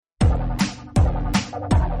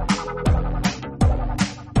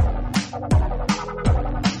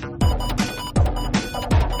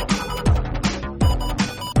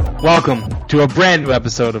Welcome to a brand new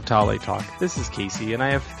episode of Tale Talk. This is Casey, and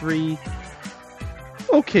I have three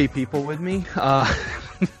okay people with me. Wow.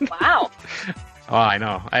 Oh, I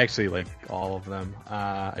know. I actually like all of them.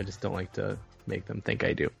 I just don't like to make them think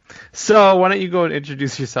I do. So why don't you go and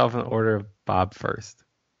introduce yourself in order of Bob first?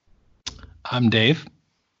 I'm Dave.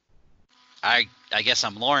 I guess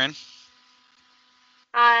I'm Lauren.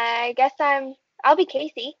 I guess I'll be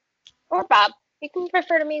Casey. Or Bob. You can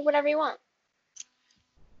refer to me whatever you want.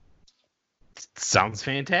 Sounds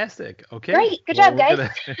fantastic. Okay. Great. Good job, guys.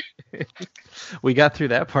 We got through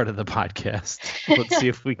that part of the podcast. Let's see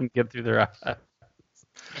if we can get through the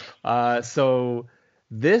rest. So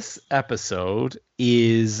this episode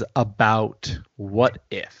is about what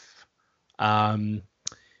if. Who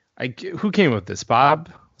came up with this?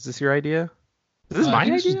 Bob? Was this your idea? Is this my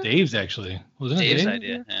idea? This was Dave's, actually. Wasn't it Dave's Dave?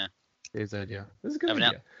 idea, yeah. Dave's idea. This is a good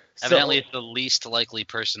idea. Evidently, it's the least likely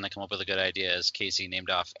person to come up with a good idea, as Casey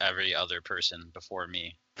named off every other person before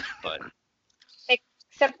me. But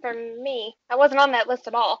Except for me. I wasn't on that list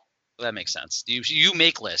at all. that makes sense. You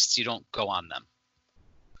make lists, you don't go on them.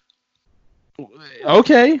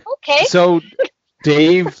 Okay. Okay. So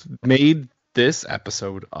Dave made this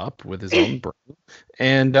episode up with his own brain,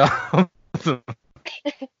 and This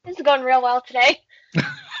is going real well today.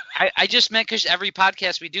 I just meant because every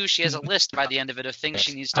podcast we do, she has a list by the end of it of things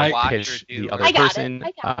she needs to watch or pitched do. the other I got person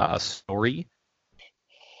it. a story.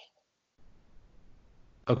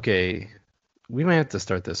 Okay, we might have to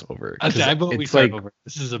start this over. 'cause I vote we it's start like over.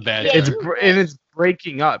 This is a bad. Yeah. it's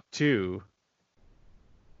breaking up too.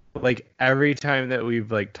 Like every time that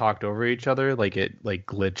we've like talked over each other, like it like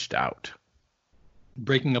glitched out.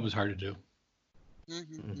 Breaking up is hard to do.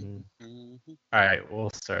 Mm-hmm. All right,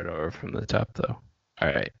 we'll start over from the top though. All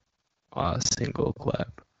right, single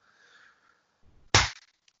clap.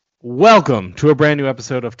 Welcome to a brand new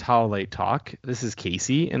episode of Tale Talk. This is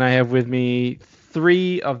Casey, and I have with me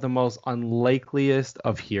three of the most unlikeliest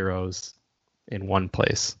of heroes in one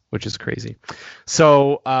place, which is crazy.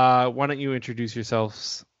 So why don't you introduce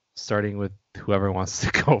yourselves, starting with whoever wants to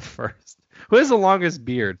go first. Who has the longest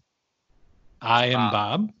beard? I am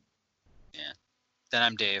Bob. Then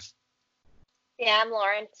I'm Dave. Yeah, I'm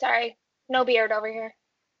Lauren. Sorry. No beard over here.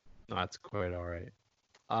 No, that's quite all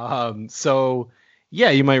right. So yeah,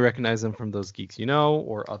 you might recognize them from Those Geeks You Know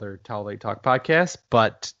or other Tale Talk podcasts.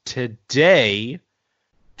 But today,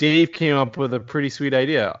 Dave came up with a pretty sweet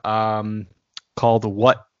idea called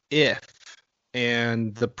What If?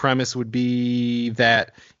 And the premise would be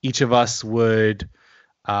that each of us would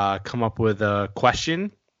come up with a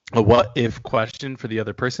question, a what if question for the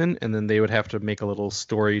other person, and then they would have to make a little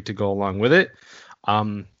story to go along with it.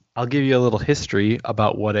 I'll give you a little history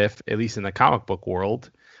about what if, at least in the comic book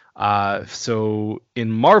world. So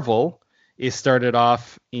in Marvel, it started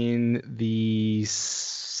off in the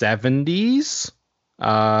 70s,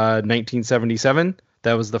 1977.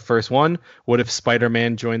 That was the first one. What if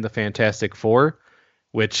Spider-Man joined the Fantastic Four?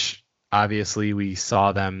 Which obviously we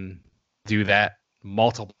saw them do that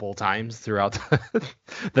multiple times throughout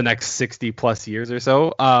the next 60 plus years or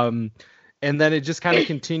so. And then it just kind of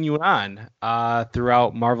continued on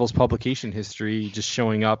throughout Marvel's publication history, just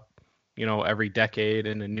showing up, every decade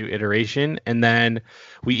in a new iteration. And then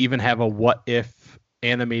we even have a What If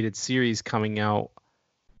animated series coming out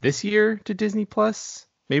this year to Disney Plus,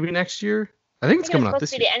 maybe next year. I think it's coming out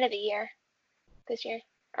this year. It's supposed to be the end of the year. This year.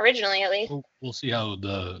 Originally, at least. We'll see how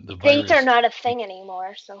the virus... Dates are not a thing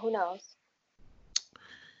anymore, so who knows?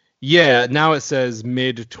 Yeah, now it says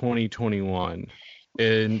mid-2021.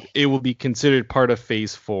 And it will be considered part of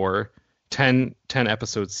Phase 4, 10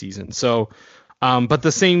 episode season. So, but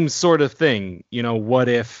the same sort of thing, what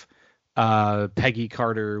if Peggy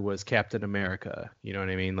Carter was Captain America? You know what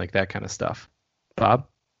I mean? Like that kind of stuff. Bob?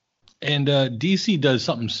 And DC does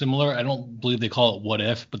something similar. I don't believe they call it What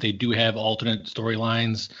If, but they do have alternate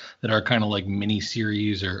storylines that are kind of like mini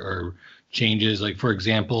series or changes. Like, for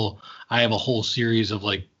example, I have a whole series of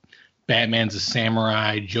like Batman's a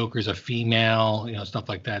samurai, Joker's a female, stuff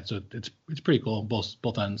like that. So it's pretty cool,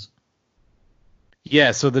 both ends.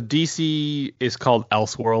 Yeah, so the DC is called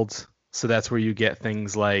Elseworlds. So that's where you get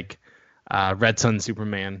things like Red Sun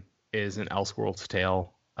Superman is an Elseworlds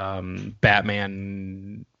tale.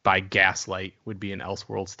 Batman by Gaslight would be an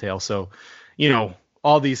Elseworlds tale. So,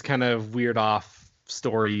 all these kind of weird off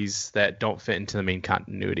stories that don't fit into the main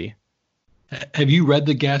continuity. Have you read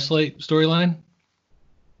the Gaslight storyline?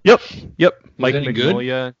 Yep. Mike any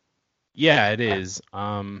Mignola. Good? Yeah, it is.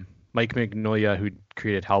 Mike Mignola, who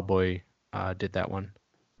created Hellboy, did that one.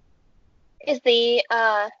 Is the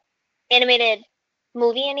animated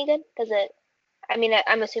movie any good?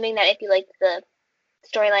 I'm assuming that if you like the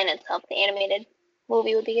storyline itself, the animated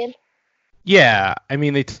movie would be good. Yeah, I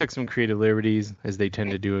mean, they took some creative liberties, as they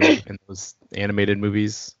tend to do in those animated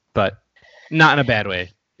movies, but not in a bad way.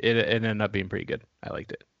 It ended up being pretty good. I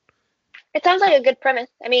liked it. It sounds like a good premise.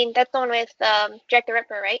 I mean, that's the one with Jack the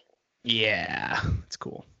Ripper, right? Yeah, it's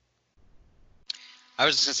cool. I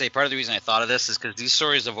was just gonna say part of the reason I thought of this is because these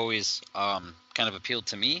stories have always kind of appealed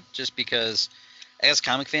to me, just because as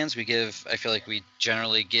comic fans, I feel like we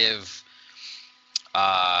generally give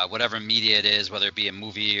whatever media it is, whether it be a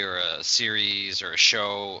movie or a series or a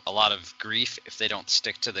show, a lot of grief if they don't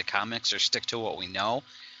stick to the comics or stick to what we know.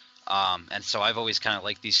 And so I've always kind of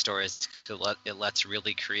liked these stories because it lets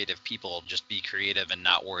really creative people just be creative and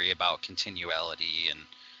not worry about continuality and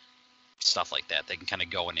stuff like that. They can kind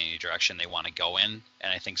of go in any direction they want to go in,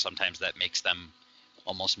 and I think sometimes that makes them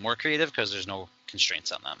almost more creative because there's no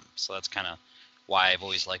constraints on them. So that's kind of why I've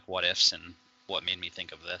always liked What Ifs and what made me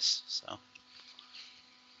think of this. So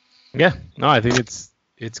yeah, no, I think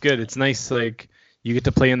it's good. It's nice, like you get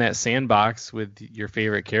to play in that sandbox with your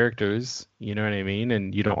favorite characters, you know what I mean?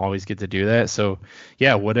 And you don't always get to do that. So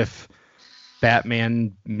yeah, what if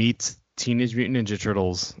Batman meets Teenage Mutant Ninja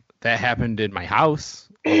Turtles? That happened in my house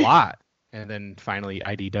a lot. And then finally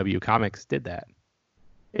IDW Comics did that.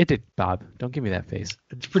 It did, Bob. Don't give me that face.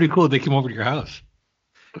 It's pretty cool they came over to your house.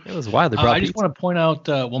 It was wild. I just want to point out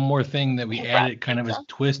one more thing that we added kind of as a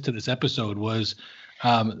twist to this episode was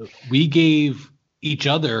we gave each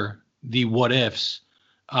other the what ifs.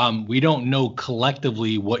 We don't know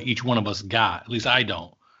collectively what each one of us got. At least I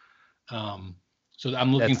don't. So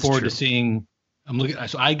I'm looking forward to seeing.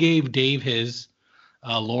 So I gave Dave his.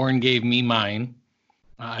 Lauren gave me mine.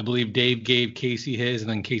 I believe Dave gave Casey his, and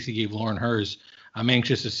then Casey gave Lauren hers. I'm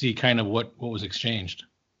anxious to see kind of what was exchanged.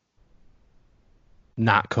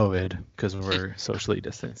 Not COVID, because we're socially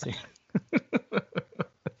distancing.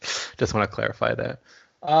 Just want to clarify that.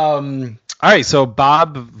 All right, so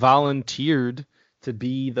Bob volunteered to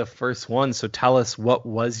be the first one. So tell us, what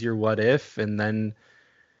was your what if, and then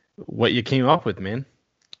what you came up with, man.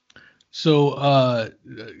 So,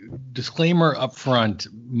 disclaimer up front,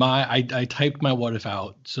 I typed my what if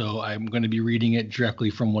out, so I'm going to be reading it directly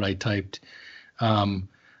from what I typed. The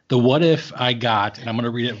what if I got, and I'm going to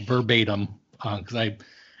read it verbatim, because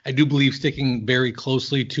I do believe sticking very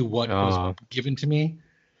closely to what was given to me.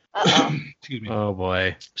 Excuse me. Oh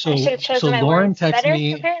boy. So Lauren texted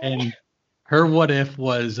me, and her what if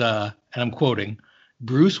was, and I'm quoting,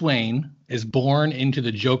 Bruce Wayne is born into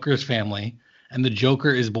the Joker's family, and the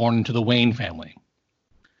Joker is born into the Wayne family.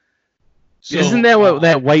 So, isn't that what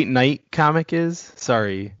that White Knight comic is?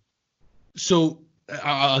 Sorry. So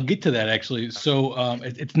I'll get to that actually. So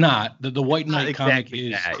it's not the White Knight comic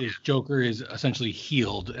is Joker is essentially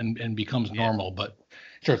healed and becomes normal, but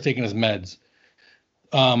starts taking his meds.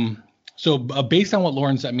 So based on what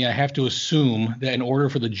Lauren sent me, I have to assume that in order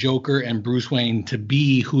for the Joker and Bruce Wayne to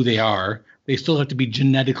be who they are, they still have to be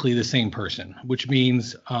genetically the same person, which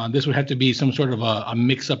means this would have to be some sort of a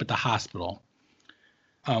mix-up at the hospital,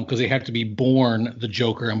 because they have to be born the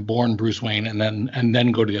Joker and born Bruce Wayne, and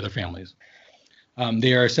then go to the other families.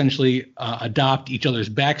 They are essentially adopt each other's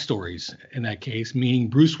backstories in that case, meaning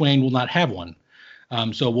Bruce Wayne will not have one.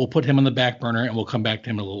 So we'll put him on the back burner, and we'll come back to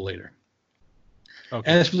him a little later. Okay.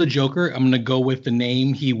 As for the Joker, I'm going to go with the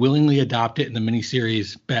name he willingly adopted in the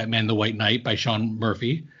miniseries Batman the White Knight by Sean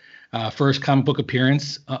Murphy. First comic book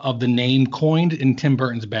appearance of the name coined in Tim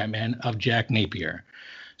Burton's Batman of Jack Napier.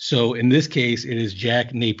 So in this case, it is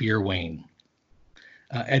Jack Napier Wayne.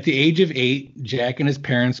 At the age of 8, Jack and his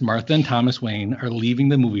parents, Martha and Thomas Wayne, are leaving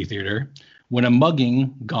the movie theater when a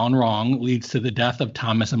mugging gone wrong leads to the death of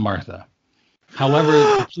Thomas and Martha. However,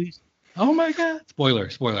 the police... Oh my God! Spoiler!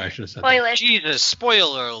 I should have said that. Jesus!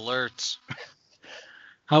 Spoiler alerts.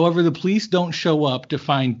 However, the police don't show up to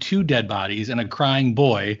find 2 dead bodies and a crying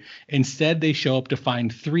boy. Instead, they show up to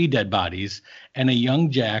find 3 dead bodies and a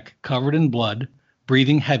young Jack covered in blood,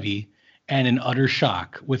 breathing heavy, and in utter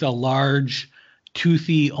shock, with a large,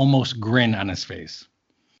 toothy, almost grin on his face.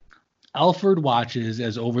 Alfred watches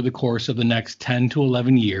as over the course of the next 10 to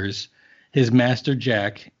 11 years, his master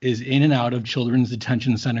Jack is in and out of children's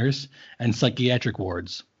detention centers and psychiatric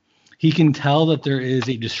wards. He can tell that there is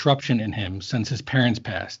a disruption in him since his parents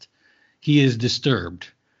passed. He is disturbed.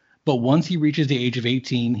 But once he reaches the age of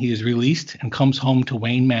 18, he is released and comes home to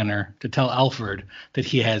Wayne Manor to tell Alfred that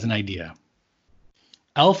he has an idea.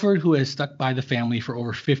 Alfred, who has stuck by the family for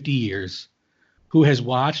over 50 years, who has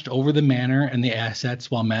watched over the manor and the assets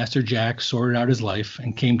while Master Jack sorted out his life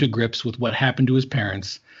and came to grips with what happened to his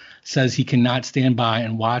parents, says he cannot stand by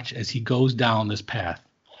and watch as he goes down this path.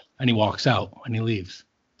 And he walks out and he leaves.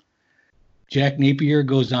 Jack Napier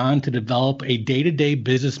goes on to develop a day-to-day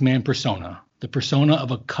businessman persona, the persona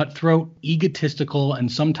of a cutthroat, egotistical,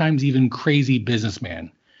 and sometimes even crazy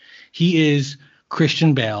businessman. He is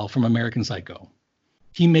Christian Bale from American Psycho.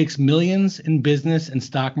 He makes millions in business and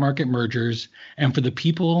stock market mergers, and for the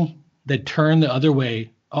people that turn the other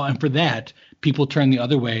way, people turn the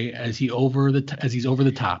other way as he's over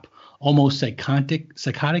the top, almost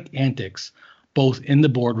psychotic antics, both in the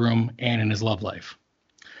boardroom and in his love life.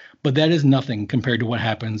 But that is nothing compared to what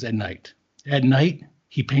happens at night. At night,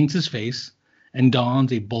 he paints his face and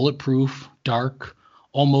dons a bulletproof, dark,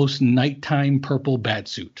 almost nighttime purple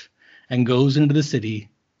batsuit and goes into the city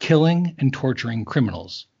killing and torturing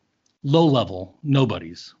criminals. Low-level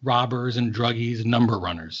nobodies, robbers and druggies, number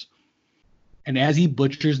runners. And as he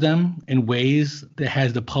butchers them in ways that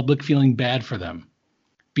has the public feeling bad for them,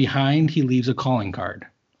 behind he leaves a calling card,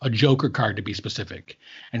 a Joker card to be specific,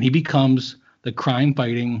 and he becomes the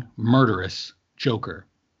crime-fighting, murderous Joker.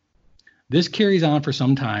 This carries on for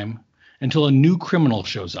some time until a new criminal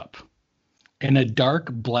shows up. In a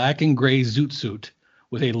dark black and gray zoot suit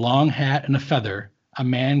with a long hat and a feather, a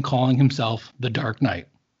man calling himself the Dark Knight.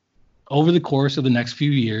 Over the course of the next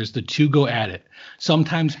few years, the two go at it,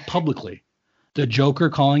 sometimes publicly, the Joker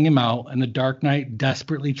calling him out and the Dark Knight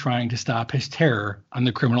desperately trying to stop his terror on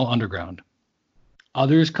the criminal underground.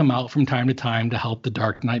 Others come out from time to time to help the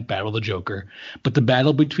Dark Knight battle the Joker, but the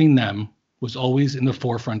battle between them was always in the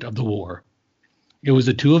forefront of the war. It was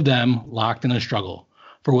the two of them locked in a struggle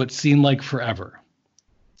for what seemed like forever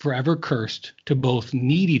cursed to both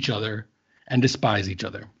need each other and despise each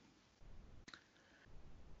other.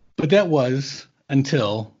 But that was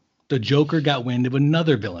until the Joker got wind of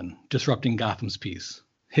another villain disrupting Gotham's peace.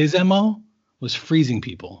 His MO was freezing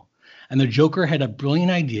people, and the Joker had a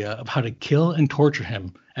brilliant idea of how to kill and torture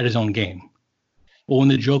him at his own game. But when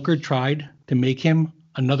the Joker tried to make him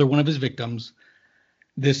another one of his victims,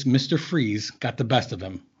 this Mr. Freeze got the best of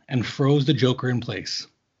him and froze the Joker in place.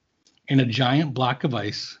 In a giant block of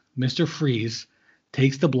ice, Mr. Freeze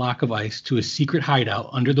takes the block of ice to a secret hideout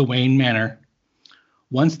under the Wayne Manor.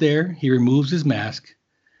 Once there, he removes his mask,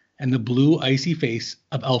 and the blue, icy face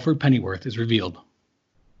of Alfred Pennyworth is revealed.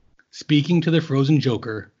 Speaking to the frozen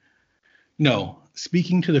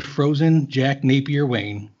Jack Napier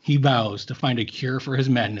Wayne, he vows to find a cure for his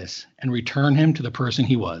madness and return him to the person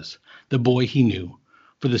he was, the boy he knew,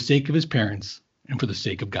 for the sake of his parents and for the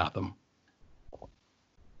sake of Gotham.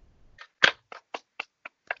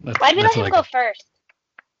 Why did I let him go first?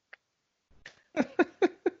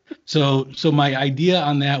 So my idea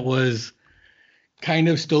on that was kind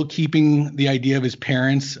of still keeping the idea of his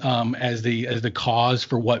parents as the cause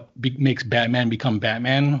for what makes Batman become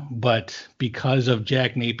Batman, but because of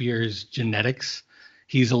Jack Napier's genetics,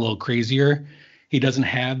 he's a little crazier. He doesn't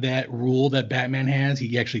have that rule that Batman has.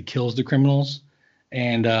 He actually kills the criminals.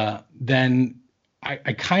 And then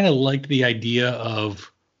I kind of liked the idea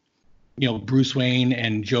of, Bruce Wayne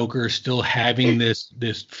and Joker still having this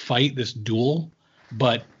fight, this duel,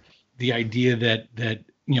 but the idea that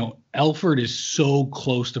Alfred is so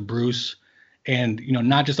close to Bruce, and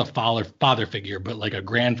not just a father figure, but like a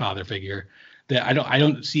grandfather figure, that I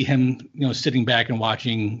don't see him sitting back and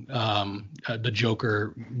watching the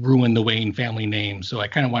Joker ruin the Wayne family name. So I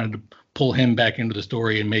kind of wanted to pull him back into the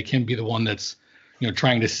story and make him be the one that's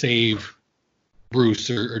trying to save Bruce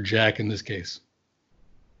or Jack in this case.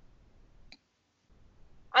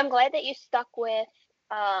 I'm glad that you stuck with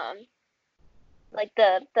like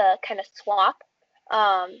the kind of swap,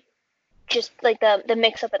 just like the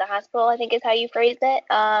mix up at the hospital, I think is how you phrased it,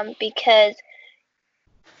 because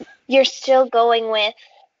you're still going with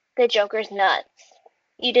the Joker's nuts.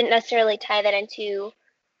 You didn't necessarily tie that into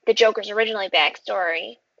the Joker's originally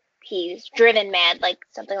backstory. He's driven mad, like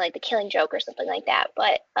something like the Killing Joke or something like that,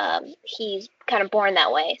 but he's kind of born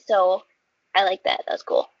that way. So I like that. That was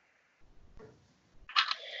cool.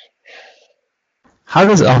 How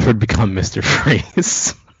does Alfred become Mr.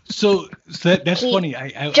 Freeze? So that's funny.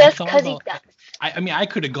 I just thought because he does. I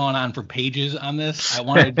could have gone on for pages on this. I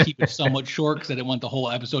wanted to keep it somewhat short because I didn't want the whole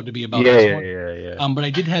episode to be about this one. Yeah. But I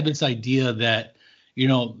did have this idea that,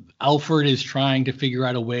 Alfred is trying to figure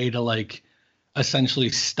out a way to like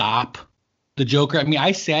essentially stop the Joker. I mean,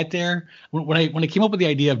 I sat there when I came up with the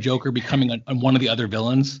idea of Joker becoming one of the other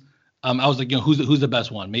villains. I was like, who's the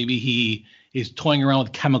best one? Maybe he is toying around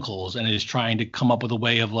with chemicals and is trying to come up with a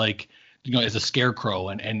way of like, as a scarecrow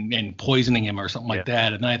and poisoning him or something like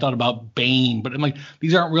that. And then I thought about Bane, but I'm like,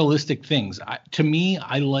 these aren't realistic things. To me,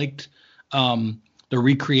 I liked the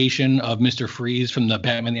recreation of Mr. Freeze from the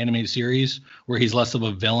Batman the Animated Series, where he's less of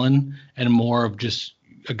a villain and more of just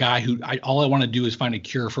a guy who all I want to do is find a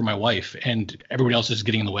cure for my wife, and everybody else is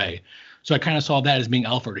getting in the way. So I kind of saw that as being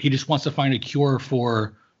Alfred. He just wants to find a cure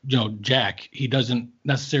for Jack. He doesn't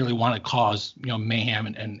necessarily want to cause, mayhem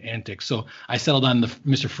and antics. So I settled on the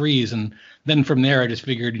Mr. Freeze, and then from there I just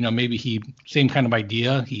figured, maybe same kind of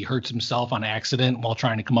idea. He hurts himself on accident while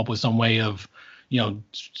trying to come up with some way of,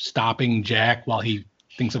 stopping Jack while he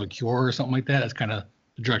thinks of a cure or something like that. That's kind of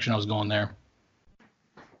the direction I was going there.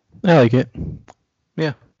 I like it.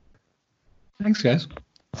 Yeah. Thanks, guys.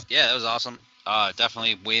 Yeah, that was awesome.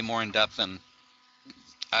 Definitely way more in depth than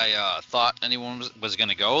I thought anyone was going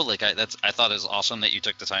to go. Like I thought it was awesome that you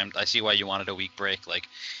took the time. I see why you wanted a week break. Like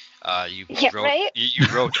you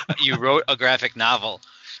wrote a graphic novel,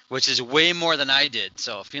 which is way more than I did.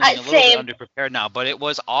 So feeling a little bit underprepared now, but it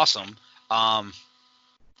was awesome.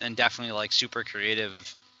 And definitely like super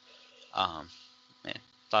creative.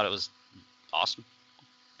 Thought it was awesome.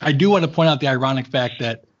 I do want to point out the ironic fact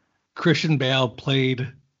that Christian Bale played,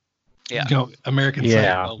 American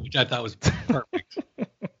Psycho, which I thought was perfect.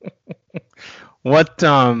 What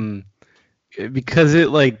because it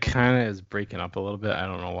like kind of is breaking up a little bit. I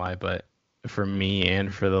don't know why, but for me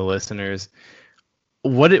and for the listeners,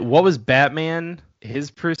 what was Batman, his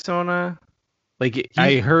persona? Like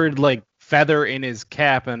I heard like feather in his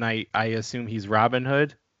cap, and I assume he's Robin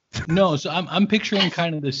Hood. No, so I'm picturing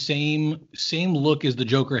kind of the same look as the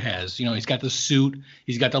Joker has. He's got the suit,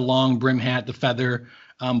 he's got the long brim hat, the feather,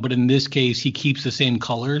 but in this case he keeps the same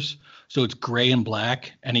colors, so it's gray and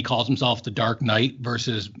black, and he calls himself the Dark Knight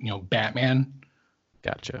versus Batman.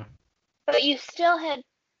 Gotcha. But you still had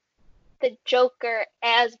the Joker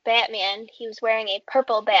as Batman. He was wearing a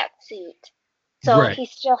purple bat suit, so right. He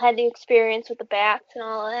still had the experience with the bats and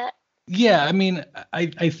all of that. Yeah, I mean, I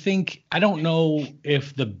think I don't know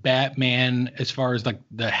if the Batman, as far as like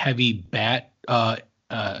the heavy bat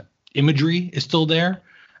imagery, is still there,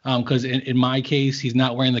 because in my case he's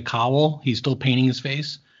not wearing the cowl; he's still painting his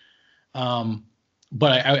face.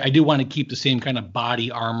 But I do want to keep the same kind of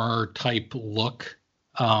body armor type look.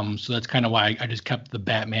 So that's kind of why I just kept the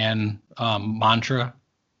Batman mantra.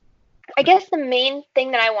 I guess the main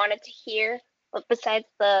thing that I wanted to hear, besides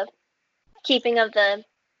the keeping of the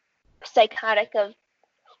psychotic of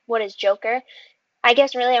what is Joker, I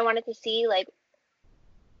guess really I wanted to see like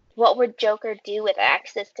what would Joker do with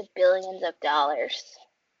access to billions of dollars,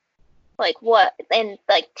 like what, and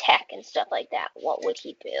like tech and stuff like that. What would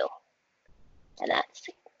he do? And that's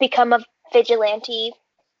become a vigilante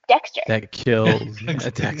Dexter that kills a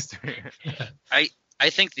Dexter. I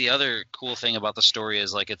think the other cool thing about the story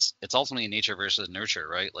is like it's ultimately nature versus nurture,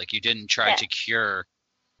 right? Like you didn't try to cure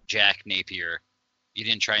Jack Napier. You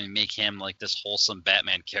didn't try and make him like this wholesome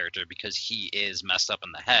Batman character because he is messed up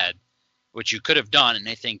in the head, which you could have done, and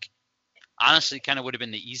I think honestly kind of would have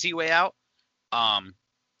been the easy way out.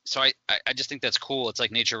 So I just think that's cool. It's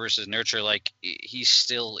like nature versus nurture. Like he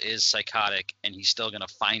still is psychotic, and he's still gonna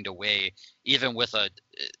find a way, even with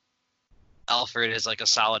Alfred is like a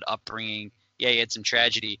solid upbringing. Yeah, he had some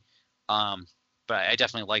tragedy, but I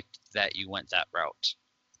definitely liked that you went that route.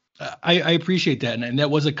 I appreciate that, and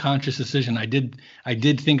that was a conscious decision. I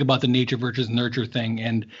did think about the nature versus nurture thing,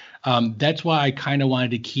 and that's why I kind of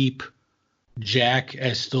wanted to keep Jack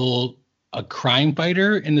as still a crime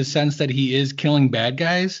fighter in the sense that he is killing bad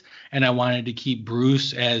guys, and I wanted to keep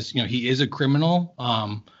Bruce as he is a criminal,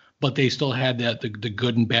 but they still had the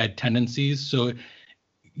good and bad tendencies. So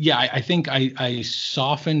yeah, I think I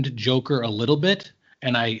softened Joker a little bit,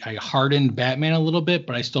 and I hardened Batman a little bit,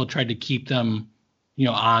 but I still tried to keep them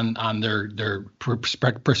on their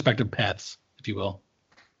perspective paths, if you will.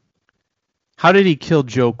 How did he kill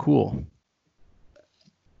Joe Cool?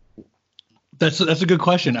 That's a good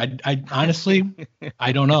question. I honestly,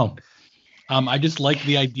 I don't know. I just like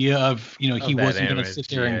the idea of, he wasn't going to sit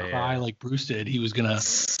there and cry like Bruce did. He was going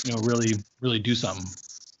to, really, really do something.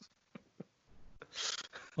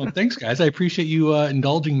 Well, thanks, guys. I appreciate you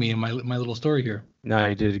indulging me in my little story here. No,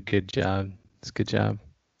 you did a good job. It's a good job.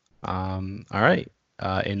 All right.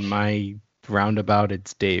 In my roundabout,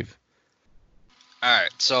 it's Dave. All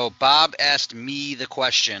right. So Bob asked me the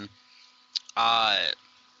question.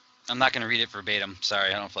 I'm not going to read it verbatim.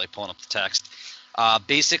 Sorry, I don't feel like pulling up the text.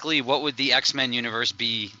 Basically, what would the X-Men universe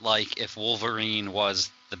be like if Wolverine was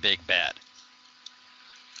the big bad?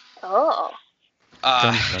 Oh.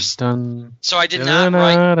 So I did not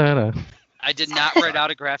write. I did not write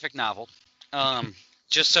out a graphic novel.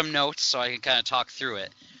 Just some notes so I can kind of talk through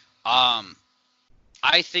it.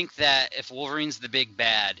 I think that if Wolverine's the big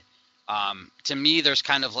bad, to me, there's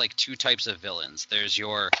kind of like two types of villains. There's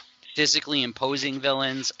your physically imposing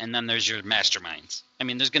villains, and then there's your masterminds. I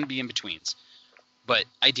mean, there's going to be in-betweens. But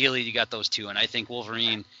ideally, you got those two. And I think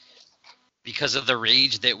Wolverine, because of the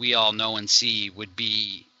rage that we all know and see, would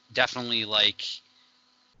be definitely like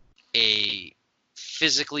a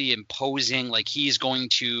physically imposing, like he's going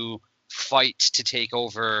to fight to take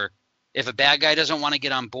over. If a bad guy doesn't want to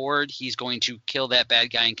get on board, he's going to kill that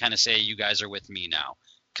bad guy and kind of say, you guys are with me now,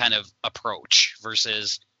 kind of approach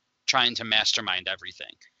versus trying to mastermind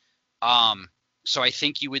everything. So I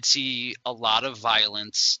think you would see a lot of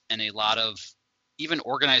violence and a lot of even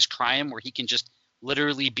organized crime where he can just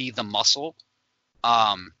literally be the muscle.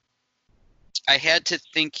 I had to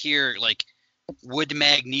think here, like, would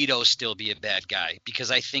Magneto still be a bad guy?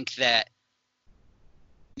 Because I think that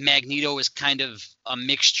Magneto is kind of a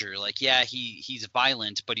mixture. Like, yeah, he's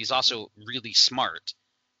violent, but he's also really smart.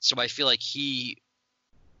 So I feel like he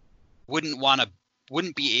wouldn't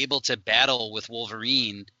be able to battle with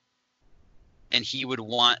Wolverine, and he would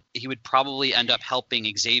probably end up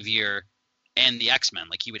helping Xavier and the X-Men.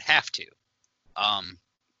 Like, he would have to.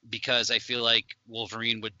 Because I feel like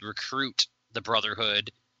Wolverine would recruit the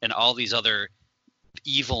Brotherhood and all these other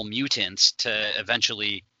evil mutants to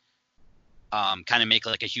eventually kind of make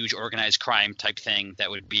like a huge organized crime type thing that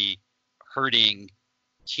would be hurting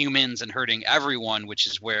humans and hurting everyone, which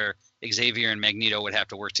is where Xavier and Magneto would have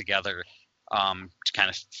to work together to kind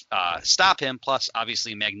of stop him. Plus,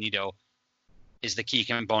 obviously, Magneto is the key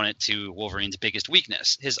component to Wolverine's biggest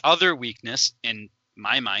weakness. His other weakness, in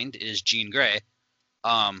my mind, is Jean Grey.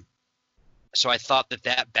 So I thought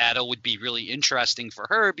that battle would be really interesting for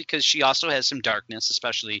her because she also has some darkness,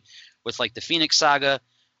 especially with like the Phoenix Saga.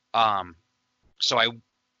 So I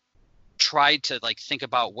tried to like think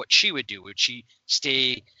about what she would do. Would she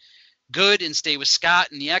stay good and stay with Scott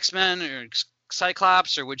and the X-Men or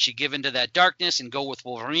Cyclops, or would she give into that darkness and go with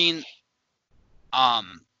Wolverine? I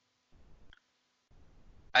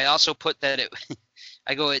also put that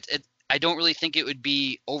I don't really think it would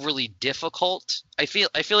be overly difficult. I feel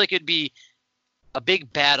like it'd be a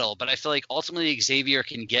big battle, but I feel like ultimately Xavier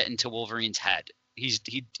can get into Wolverine's head. He's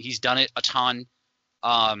done it a ton.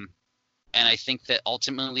 And I think that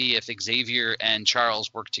ultimately if Xavier and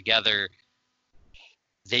Charles work together,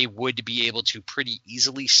 they would be able to pretty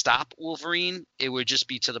easily stop Wolverine. It would just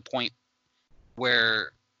be to the point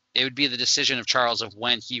where it would be the decision of Charles of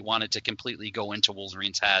when he wanted to completely go into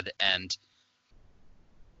Wolverine's head and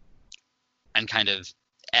kind of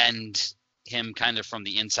end him kind of from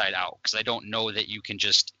the inside out. Because I don't know that you can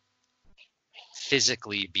just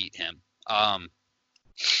physically beat him.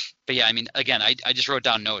 But yeah, I mean, again, I just wrote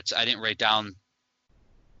down notes. I didn't write down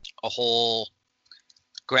a whole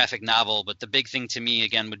graphic novel, but the big thing to me,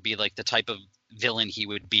 again, would be like the type of villain he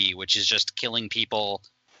would be, which is just killing people,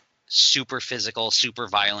 super physical, super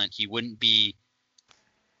violent. He wouldn't be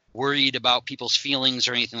worried about people's feelings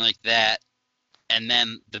or anything like that. And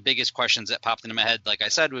then the biggest questions that popped into my head, like I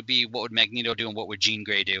said, would be what would Magneto do and what would Jean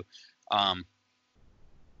Grey do?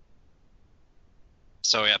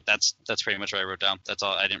 So yeah, that's pretty much what I wrote down. That's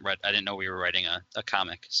all. I didn't know we were writing a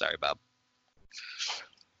comic. Sorry, Bob.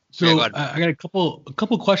 So yeah, I got a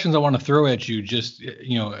couple questions I want to throw at you. Just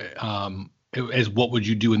as what would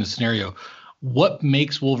you do in the scenario? What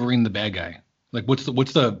makes Wolverine the bad guy? Like what's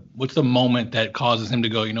the moment that causes him to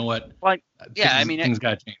go, you know what? Like, yeah, things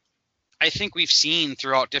got to change. I think we've seen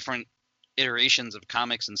throughout different iterations of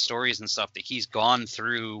comics and stories and stuff that he's gone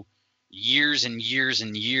through years and years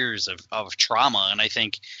and years of trauma. And I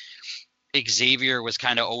think Xavier was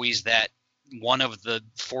kind of always that one of the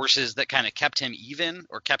forces that kind of kept him even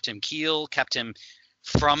or kept him keel, kept him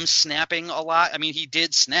from snapping a lot. I mean, he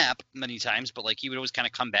did snap many times, but like he would always kind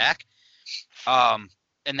of come back.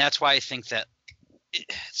 And that's why I think that,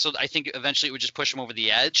 so I think eventually it would just push him over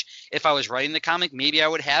the edge. If I was writing the comic, maybe I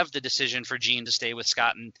would have the decision for Jean to stay with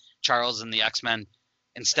Scott and Charles and the X-Men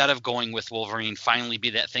instead of going with Wolverine, finally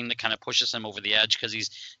be that thing that kind of pushes him over the edge because he's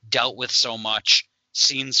dealt with so much,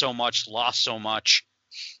 seen so much, lost so much.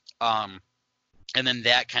 And then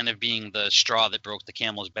that kind of being the straw that broke the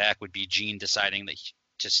camel's back would be Jean deciding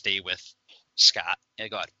to stay with Scott. Yeah,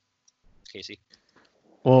 go ahead, Casey.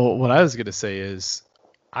 Well, what I was going to say is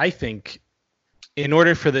I think in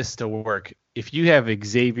order for this to work, if you have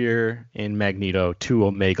Xavier and Magneto, two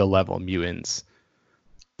Omega level mutants,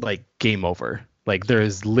 like game over. Like there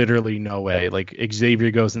is literally no way. Like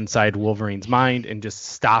Xavier goes inside Wolverine's mind and just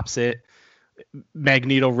stops it.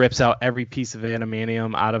 Magneto rips out every piece of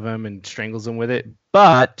adamantium out of him and strangles him with it.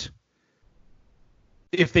 But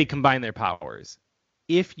if they combine their powers,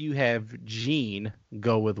 if you have Jean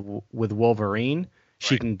go with Wolverine,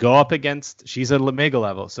 she can go up against, she's at Omega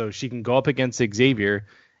level, so she can go up against Xavier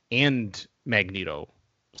and Magneto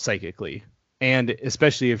psychically. And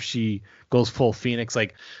especially if she goes full Phoenix,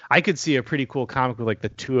 like I could see a pretty cool comic with like the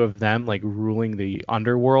two of them like ruling the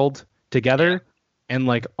underworld together and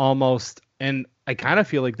like almost And I kind of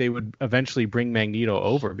feel like they would eventually bring Magneto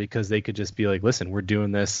over because they could just be like, listen, we're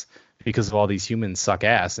doing this because of all these humans suck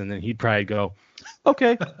ass. And then he'd probably go,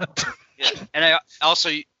 okay. Yeah. And I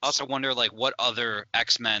also wonder like what other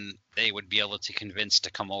X-Men they would be able to convince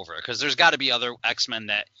to come over, because there's got to be other X-Men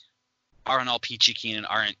that aren't all peachy keen and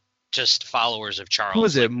aren't just followers of Charles. Who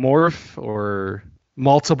is it, Morph or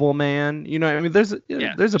Multiple Man? You know, I mean, there's a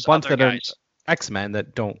bunch that guys. Are X-Men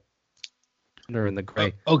that don't. They're in the gray.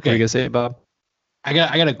 Okay. What are you gonna say, Bob? I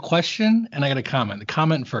got a question and I got a comment. The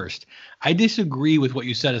comment first. I disagree with what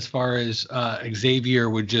you said as far as Xavier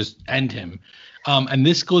would just end him. And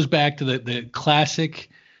this goes back to the classic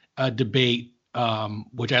debate,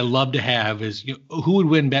 which I love to have, is who would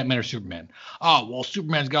win, Batman or Superman? Oh, well,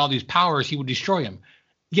 Superman's got all these powers. He would destroy him.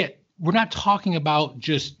 Yet we're not talking about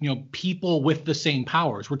just people with the same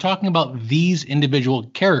powers. We're talking about these individual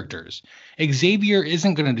characters. Xavier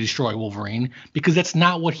isn't going to destroy Wolverine because that's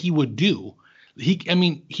not what he would do. He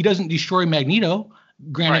doesn't destroy Magneto.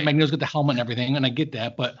 Granted, right. Magneto's got the helmet and everything, and I get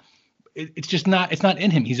that, but it's just not. It's not in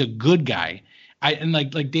him. He's a good guy. And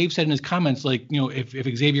like Dave said in his comments,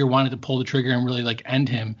 if Xavier wanted to pull the trigger and really end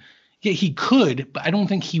him, yeah, he could, but I don't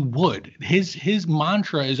think he would. His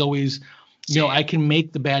mantra is always, I can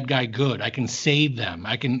make the bad guy good. I can save them.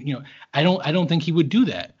 I can, I don't think he would do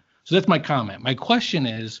that. So that's my comment. My question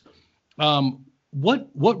is, what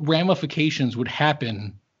ramifications would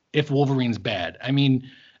happen if Wolverine's bad? I mean,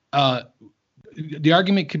 the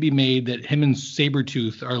argument could be made that him and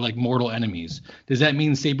Sabretooth are like mortal enemies. Does that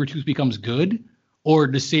mean Sabretooth becomes good? Or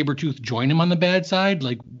does Sabretooth join him on the bad side?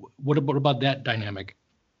 Like, what about that dynamic?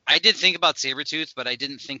 I did think about Sabretooth, but I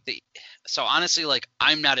didn't think that. So honestly,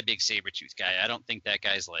 I'm not a big Sabretooth guy. I don't think that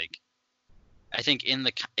guy's I think in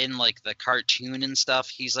the cartoon and stuff,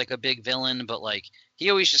 he's a big villain, but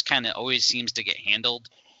he always just kind of always seems to get handled.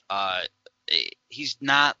 He's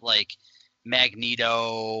not like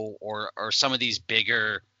Magneto or some of these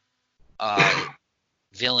bigger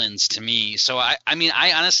villains to me. So I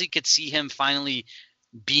honestly could see him finally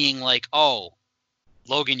being like, oh,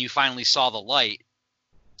 Logan, you finally saw the light.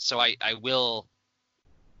 So I will,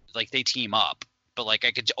 they team up, but I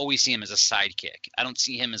could always see him as a sidekick. I don't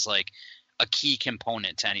see him as a key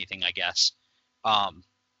component to anything, I guess.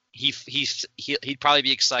 He'd probably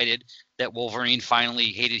be excited that Wolverine finally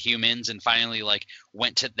hated humans and finally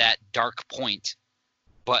went to that dark point.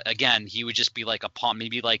 But again, he would just be a pawn.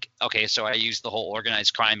 Maybe okay, so I used the whole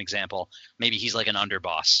organized crime example. Maybe he's an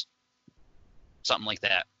underboss, something like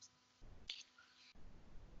that.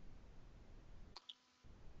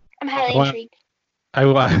 I'm highly intrigued. I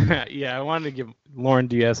wanted to give Lauren.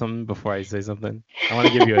 Do you have something before I say something? I want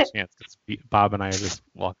to give you a chance because Bob and I are just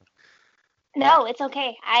walking. No, it's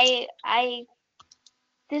okay.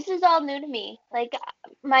 This is all new to me.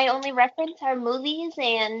 My only reference are movies,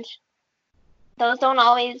 and those don't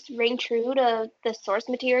always ring true to the source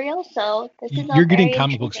material. So this is all You're getting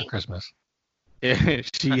comic books for Christmas. Yeah,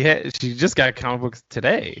 she just got comic books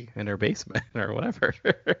today in her basement or whatever.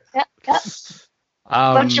 Yep.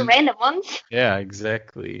 Bunch of random ones. Yeah,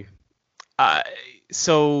 exactly.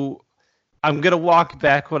 So I'm gonna walk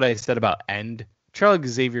back what I said about End. Charles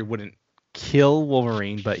Xavier wouldn't kill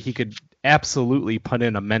Wolverine, but he could absolutely put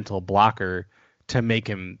in a mental blocker to make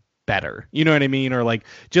him better. You know what I mean? Or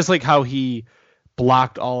just how he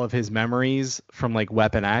blocked all of his memories from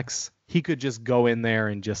Weapon X, he could just go in there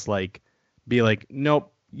and just be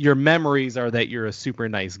nope, your memories are that you're a super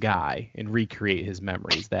nice guy, and recreate his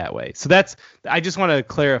memories that way. So I just want to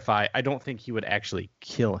clarify, I don't think he would actually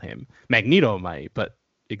kill him. Magneto might, but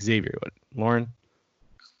Xavier would. Lauren?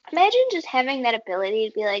 Imagine just having that ability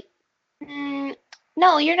to be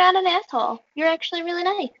no, you're not an asshole. You're actually really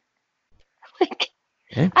nice. I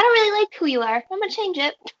don't really like who you are. I'm going to change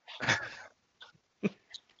it.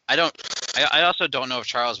 I also don't know if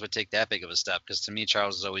Charles would take that big of a step, because to me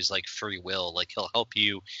Charles is always free will. He'll help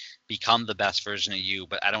you become the best version of you,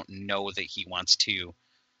 but I don't know that he wants to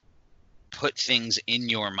put things in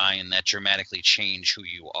your mind that dramatically change who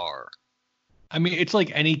you are. I mean, it's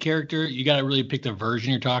like any character. You got to really pick the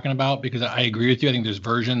version you're talking about, because I agree with you. I think there's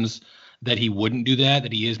versions that he wouldn't do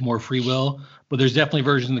that he is more free will, but there's definitely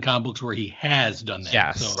versions in the comic books where he has done that.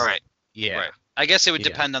 Yes. So, right. Yeah. Right. I guess it would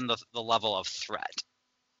depend on the level of threat.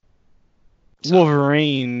 So.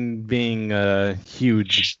 Wolverine being a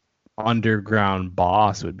huge underground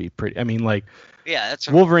boss would be pretty. I mean, that's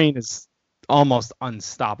Wolverine is almost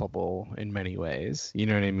unstoppable in many ways. You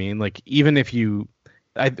know what I mean? Even if you,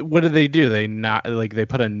 what did they do? They they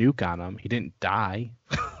put a nuke on him. He didn't die.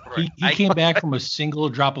 Right. He came back from a single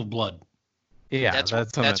drop of blood. Yeah,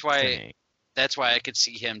 that's why I could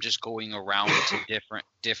see him just going around to different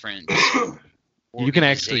You can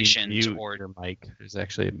actually organizations mute or your mic. There's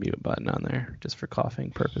actually a mute button on there just for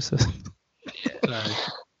coughing purposes. Sorry.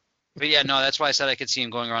 But yeah, no, that's why I said I could see him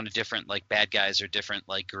going around to different like bad guys or different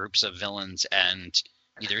like groups of villains and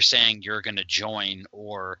either saying you're gonna join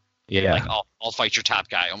or Yeah. like I'll fight your top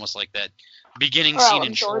guy, almost like that beginning Or I'll scene in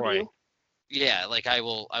absorb Troy. you. Yeah, like I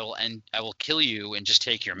will kill you and just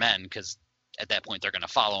take your men because at that point they're gonna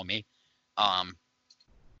follow me.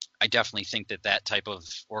 I definitely think that type of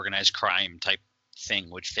organized crime type thing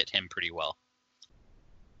would fit him pretty well.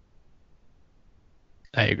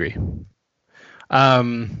 I agree.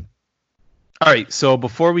 All right, so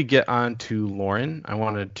before we get on to Lauren, I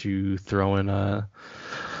wanted to throw in a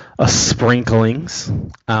sprinklings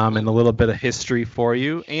and a little bit of history for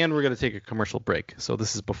you, and we're going to take a commercial break. So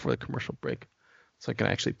this is before the commercial break, so I can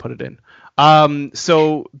actually put it in.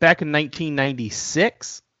 So back in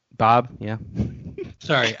 1996, Bob, yeah.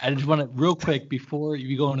 Sorry, I just want to real quick before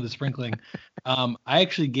you go into the sprinkling. I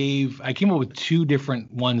came up with two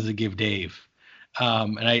different ones to give Dave.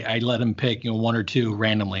 And I let him pick, one or two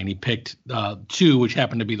randomly, and he picked two, which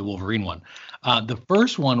happened to be the Wolverine one. The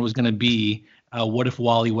first one was going to be, what if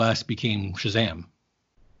Wally West became Shazam?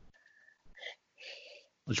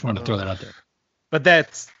 I just wanted to throw that out there. But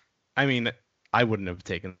I wouldn't have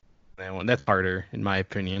taken that one. That's harder, in my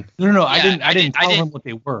opinion. No, Yeah, I didn't tell him what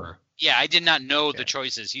they were. Yeah, I did not know the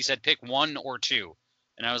choices. He said pick one or two,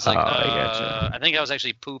 and I was like, I gotcha. I think I was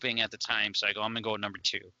actually pooping at the time, so I'm gonna go with number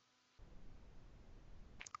two.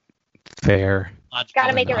 Fair.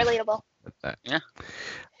 Gotta make it relatable. Yeah.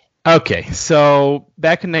 Okay, so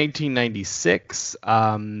back in 1996,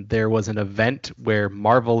 there was an event where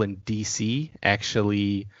Marvel and DC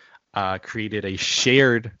actually created a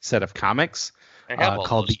shared set of comics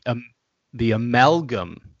called the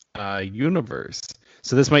Amalgam Universe.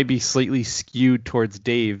 So this might be slightly skewed towards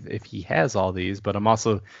Dave if he has all these, but I'm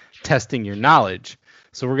also testing your knowledge.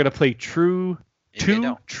 So we're gonna play two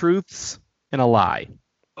truths and a lie.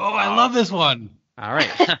 Oh, I love this one. All right.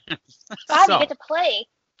 Bob, So- you get to play.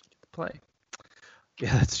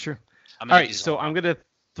 Yeah, that's true. I'm All gonna right, use so one. I'm going to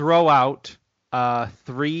throw out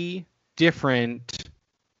three different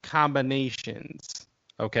combinations,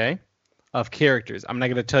 okay, of characters. I'm not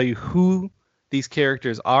going to tell you who these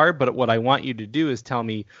characters are, but what I want you to do is tell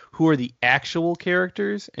me who are the actual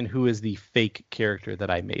characters and who is the fake character that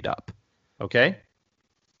I made up, okay?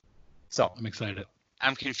 So, I'm excited.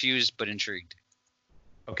 I'm confused but intrigued.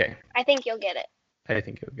 okay, I think you'll get it. I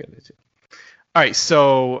think you'll get it too. All right,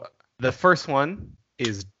 so the first one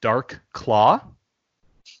is Dark Claw.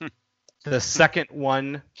 The second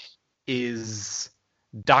one is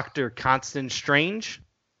Dr. Constant Strange.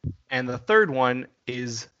 And the third one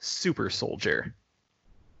is Super Soldier.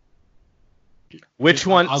 Which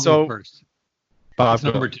one? I'll So, go first. Bob, It's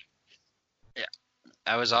number two.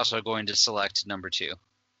 I was also going to select number two.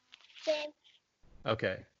 Same.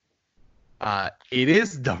 Okay. It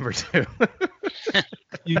is number two.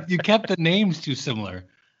 You kept the names too similar.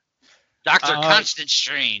 Dr. Constant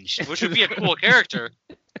Strange, which would be a cool character.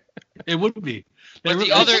 It would be. But the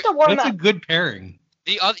It's other, just a warm That's a up. good pairing.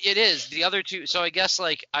 it is the other two. So I guess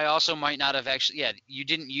like I also might not have actually. Yeah, you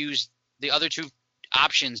didn't use the other two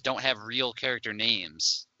options. Don't have real character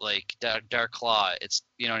names like Dark Claw. It's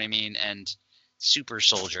you know what I mean, and Super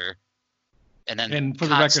Soldier. And then And for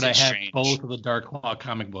the record, Constant I have Strange. both of the Dark Claw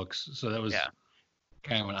comic books, so that was Yeah.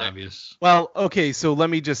 kind of an obvious. Well, okay, so let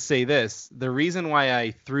me just say this. The reason why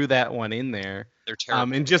I threw that one in there, They're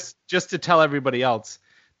terrible. and just to tell everybody else,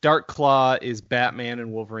 Dark Claw is Batman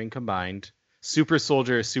and Wolverine combined. Super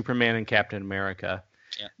Soldier is Superman and Captain America.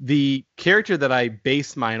 Yeah. The character that I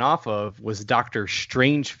based mine off of was Doctor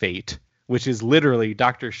Strange Fate, which is literally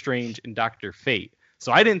Doctor Strange and Doctor Fate.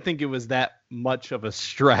 So I didn't think it was that much of a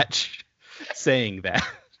stretch saying that.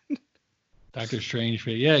 Doctor Strange.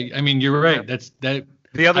 Yeah, I mean, you're right. That's that.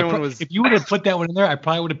 The other one was If you would have put that one in there, I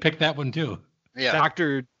probably would have picked that one too. yeah.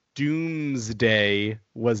 Doctor Doomsday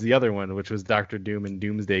was the other one, which was Doctor Doom and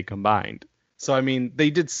Doomsday combined. So I mean, they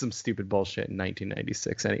did some stupid bullshit in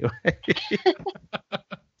 1996 anyway.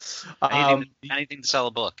 Anything to sell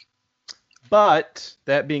a book. But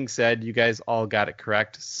that being said, you guys all got it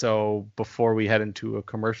correct. So before we head into a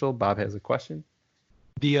commercial, Bob has a question.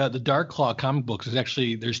 The Dark Claw comic books is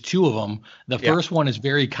actually there's two of them. The Yeah. first one is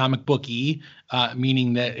very comic book-y,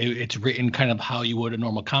 meaning that it's written kind of how you would a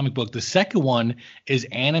normal comic book. The second one is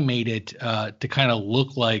animated to kind of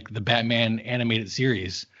look like the Batman animated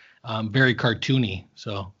series, very cartoony.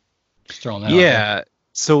 So just throwing that out there. Yeah.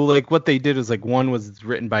 So like what they did is like one was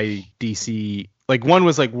written by DC, like one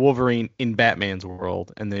was like Wolverine in Batman's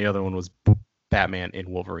world, and the other one was Batman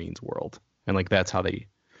in Wolverine's world, and like that's how they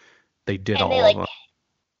did And all they of like, them.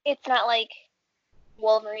 it's not like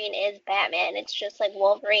Wolverine is Batman. It's just like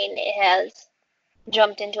Wolverine has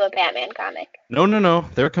jumped into a Batman comic. No.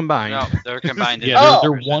 They're combined. No, they're combined. Yeah, Oh.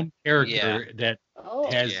 they're one character Yeah. that Oh,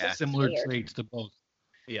 has Yeah. similar Weird. traits to both.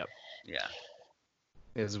 Yep. Yeah.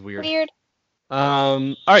 It's weird. Weird.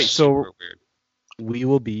 All right, so Super weird. we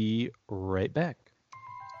will be right back.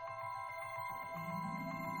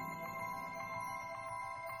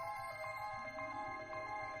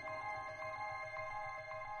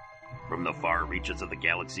 From the far reaches of the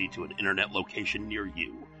galaxy to an internet location near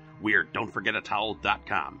you, we're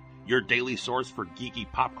Don'tForgetATowel.com, your daily source for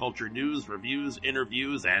geeky pop culture news, reviews,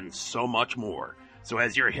 interviews, and so much more. So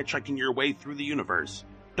as you're hitchhiking your way through the universe,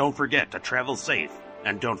 don't forget to travel safe,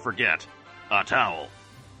 and don't forget a towel.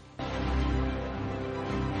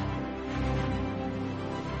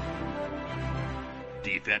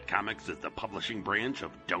 DFAT Comics is the publishing branch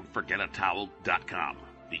of Don'tForgetATowel.com,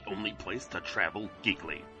 the only place to travel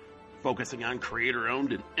geekly. Focusing on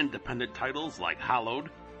creator-owned and independent titles like Hollowed,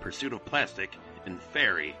 Pursuit of Plastic, and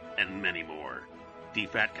Fairy, and many more.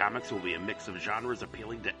 DFAT Comics will be a mix of genres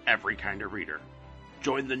appealing to every kind of reader.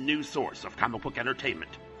 Join the new source of comic book entertainment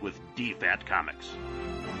with DFAT Comics.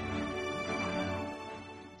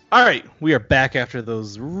 All right, we are back after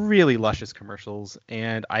those really luscious commercials,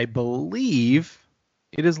 and I believe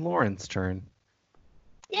it is Lauren's turn.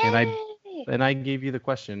 Yay! And I gave you the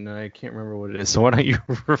question, and I can't remember what it is. So why don't you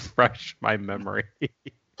refresh my memory?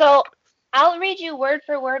 So I'll read you word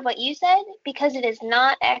for word what you said because it is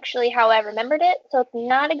not actually how I remembered it. So it's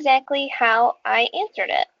not exactly how I answered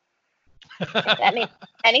it. If that makes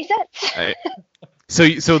any sense. All right.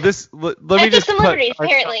 So this let me I took just some put liberties,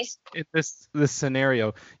 apparently. ourselves in this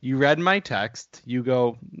scenario. You read my text. You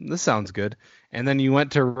go, this sounds good, and then you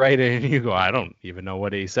went to write it, and you go, I don't even know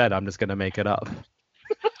what he said. I'm just gonna make it up.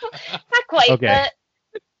 Not quite, Okay.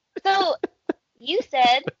 but so you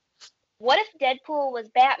said, what if Deadpool was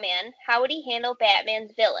Batman? How would he handle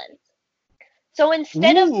Batman's villains? So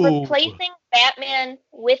instead of Ooh. replacing Batman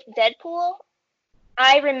with Deadpool,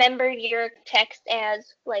 I remembered your text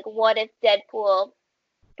as like, what if Deadpool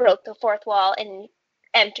broke the fourth wall and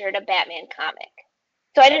entered a Batman comic?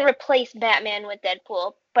 So I didn't replace Batman with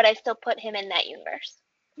Deadpool, but I still put him in that universe.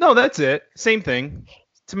 No, that's it. Same thing.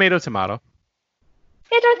 Tomato, tomato.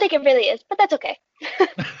 I don't think it really is, but that's okay.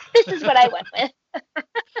 This is what I went with.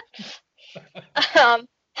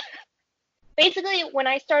 Basically, when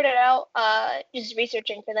I started out just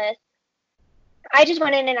researching for this, I just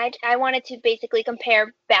went in and I wanted to basically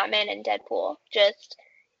compare Batman and Deadpool. Just,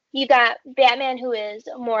 you got Batman who is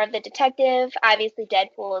more of the detective. Obviously,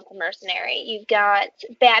 Deadpool is the mercenary. You've got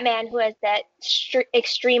Batman who has that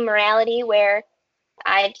extreme morality where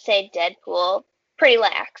I'd say Deadpool pretty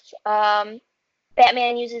lax.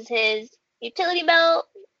 Batman uses his utility belt.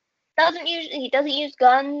 He doesn't use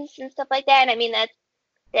guns and stuff like that. And I mean, that's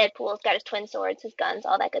Deadpool's got his twin swords, his guns,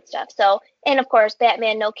 all that good stuff. So, and of course,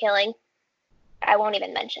 Batman no killing. I won't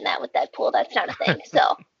even mention that with Deadpool. That's not a thing.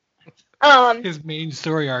 So, His main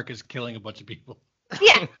story arc is killing a bunch of people.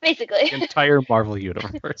 yeah, basically. The entire Marvel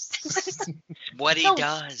universe. What he So-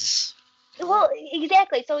 does. Well,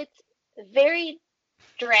 exactly. So it's very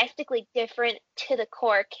drastically different to the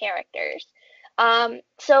core characters.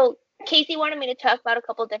 So Casey wanted me to talk about a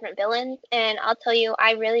couple different villains, and I'll tell you,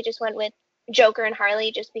 I really just went with Joker and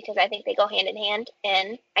Harley just because I think they go hand in hand,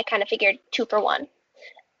 and I kind of figured 2 for 1.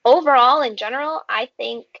 Overall, in general, I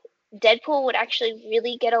think Deadpool would actually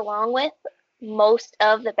really get along with most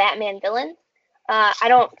of the Batman villains. I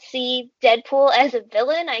don't see Deadpool as a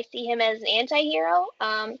villain. I see him as an anti-hero.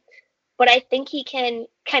 But I think he can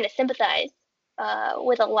kind of sympathize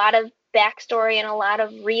with a lot of backstory and a lot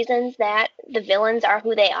of reasons that the villains are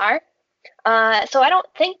who they are. So I don't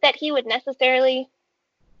think that he would necessarily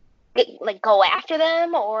go after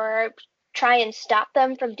them or try and stop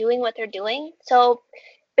them from doing what they're doing. So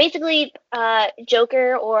basically,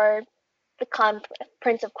 Joker or the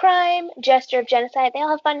Prince of Crime, Jester of Genocide, they all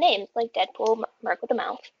have fun names like Deadpool, Mark with a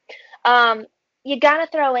Mouth. You gotta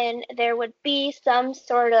throw in, there would be some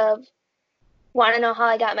sort of want to know how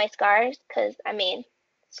I got my scars? Because, I mean,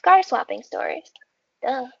 scar swapping stories.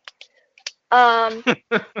 Duh. I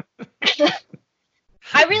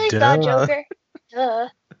really saw Duh. Joker. Duh.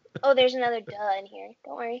 Oh, there's another duh in here.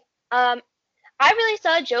 Don't worry. I really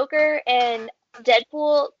saw Joker and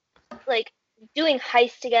Deadpool, doing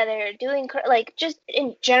heists together, just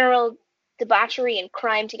in general debauchery and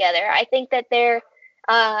crime together. I think that their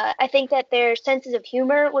senses of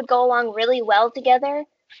humor would go along really well together.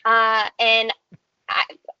 And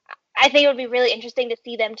I think it would be really interesting to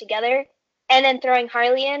see them together. And then throwing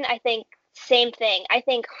Harley in, I think same thing. I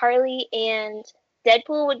think Harley and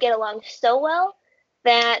Deadpool would get along so well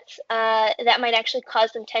that that might actually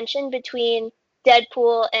cause some tension between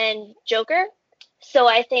Deadpool and Joker. So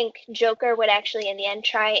I think Joker would actually, in the end,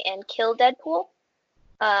 try and kill Deadpool,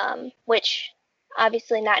 which,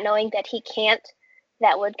 obviously not knowing that he can't,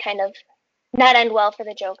 that would kind of not end well for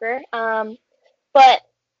the Joker. But,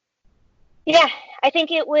 yeah, I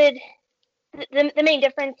think it would, the main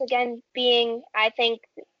difference, again, being, I think,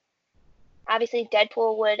 obviously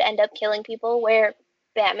Deadpool would end up killing people where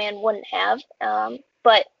Batman wouldn't have.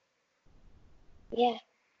 But, yeah,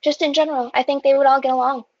 just in general, I think they would all get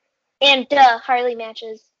along. And Harley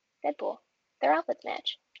matches Deadpool. Their outfits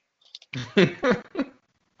match.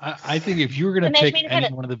 I think if you were going The to match pick made in any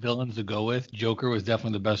heaven. one of the villains to go with, Joker was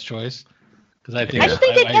definitely the best choice. Because I I think just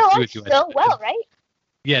think they I get along agree with you. so well, right?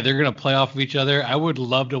 Yeah, they're going to play off of each other. I would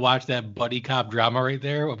love to watch that buddy cop drama right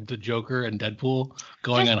there of the Joker and Deadpool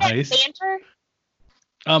going Just on that heist.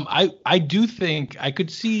 banter. I do think I could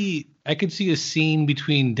see a scene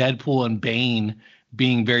between Deadpool and Bane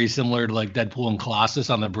being very similar to like Deadpool and Colossus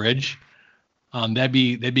on the bridge. That'd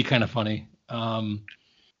be kind of funny.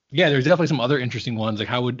 Yeah, there's definitely some other interesting ones. Like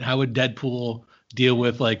how would Deadpool deal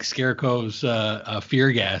with like Scarecrow's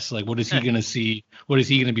fear gas? Like what is he gonna see? What is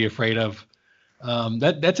he gonna be afraid of?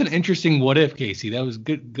 That's an interesting what if, Casey. That was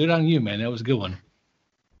good on you, man. That was a good one.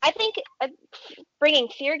 I think bringing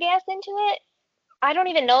fear gas into it, I don't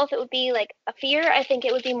even know if it would be like a fear. I think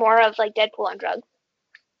it would be more of like Deadpool on drugs.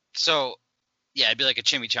 So, yeah, it'd be like a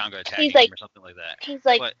chimichanga attack He's like- or something like that. He's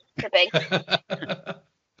like But- tripping.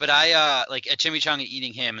 But I like a chimichanga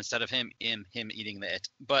eating him instead of him eating it.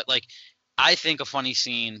 But like, I think a funny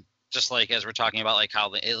scene, just like as we're talking about like how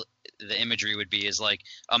the imagery would be, is like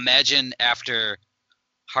imagine after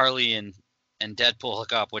Harley and Deadpool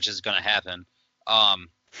hook up, which is gonna happen.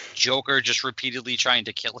 Joker just repeatedly trying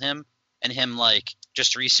to kill him, and him like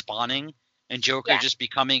just respawning, and Joker Yeah. just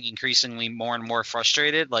becoming increasingly more and more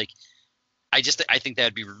frustrated. Like, I think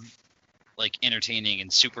that'd be like entertaining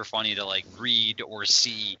and super funny to like read or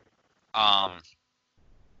see. I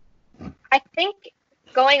think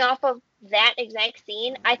going off of that exact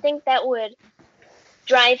scene, I think that would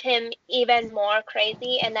drive him even more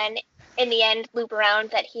crazy, and then in the end loop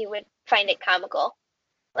around that he would find it comical.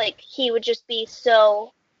 Like he would just be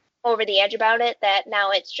so over the edge about it that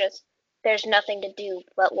now it's just there's nothing to do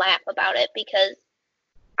but laugh about it because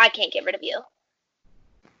I can't get rid of you.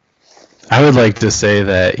 I would like to say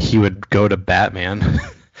that he would go to Batman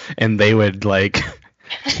and they would like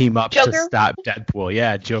team up to Joker? stop Deadpool.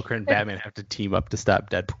 Yeah, Joker and Batman have to team up to stop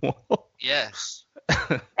Deadpool. Yes.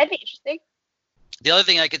 That'd be interesting. The other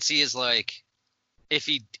thing I could see is like if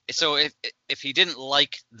he didn't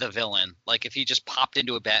like the villain, like if he just popped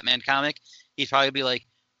into a Batman comic, he'd probably be like,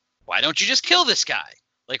 "Why don't you just kill this guy?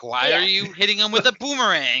 Like, why Yeah. are you hitting him with a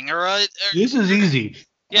boomerang or a?" This is easy.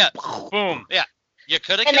 Yeah, boom. Yeah, you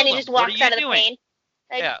could have And killed then he him. just What are walks you out of the doing? plane.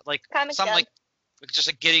 Like, Yeah, like comic some done. like just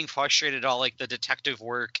like getting frustrated all like the detective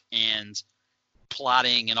work and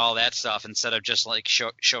plotting and all that stuff instead of just like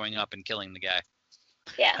showing up and killing the guy.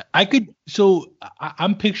 Yeah.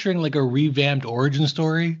 I'm picturing like a revamped origin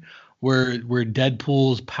story where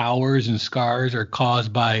Deadpool's powers and scars are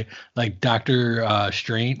caused by like not Doctor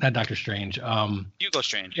Strange. Hugo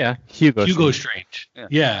Strange. Yeah, Hugo. Strange.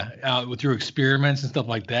 Yeah. Through experiments and stuff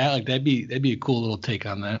like that. Like that'd be a cool little take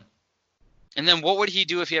on that. And then what would he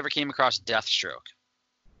do if he ever came across Deathstroke?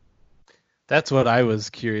 That's what I was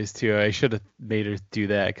curious too. I should have made her do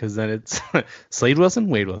that because then it's Slade Wilson,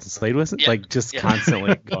 Wade Wilson, Slade Wilson, Yeah, like just yeah.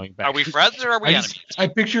 constantly going back. Are we friends or are we enemies? I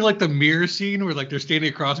picture like the mirror scene where like they're standing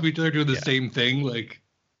across from each other doing the same thing. Like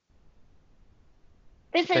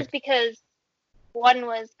This is because one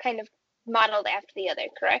was kind of modeled after the other,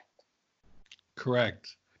 correct?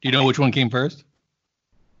 correct. Do you know which one came first?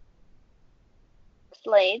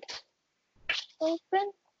 Slade.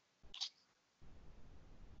 Wilson?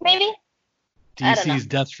 Maybe? I don't know. DC's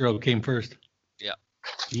Deathstroke came first.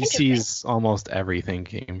 DC's almost everything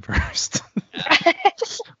came first.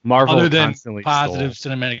 Marvel Other than constantly positive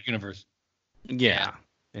stole. cinematic universe. Yeah,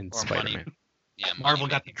 and Or Spider-Man. money. Yeah, Marvel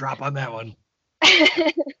got the drop on that one.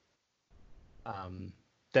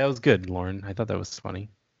 That was good, Lauren. I thought that was funny.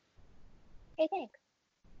 Hey, thanks.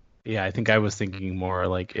 Yeah, I think I was thinking more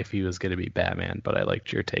like if he was going to be Batman, but I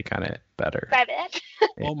liked your take on it better. Grab it.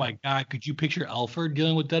 Oh my God! Could you picture Alfred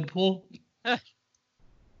dealing with Deadpool?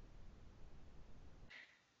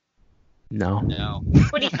 No. No.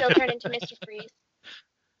 Would he still turn into Mr. Freeze?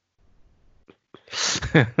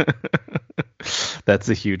 That's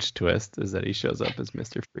a huge twist, is that he shows up as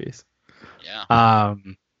Mr. Freeze. Yeah.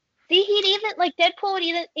 See, he'd even, like, Deadpool would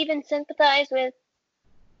even sympathize with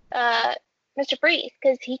Mr. Freeze,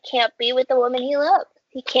 because he can't be with the woman he loves.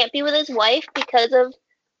 he can't be with his wife because of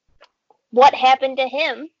what happened to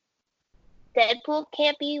him. Deadpool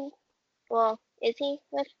can't be. Well, is he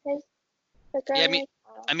with his girl? Yeah,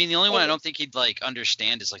 I mean, the only one I don't think he'd like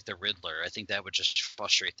understand is like the Riddler. I think that would just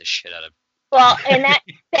frustrate the shit out of. Well, and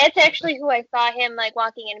that's actually who I saw him like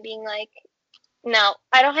walking in and being like, "No,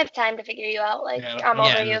 I don't have time to figure you out. Like, I'm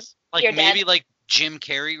over you. Like You're maybe dead." like Jim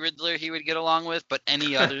Carrey Riddler he would get along with, but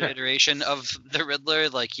any other iteration of the Riddler,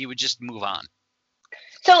 like he would just move on.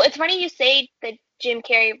 So it's funny you say the Jim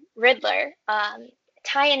Carrey Riddler.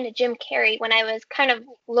 Tie into Jim Carrey when I was kind of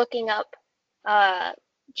looking up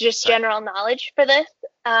just general knowledge for this.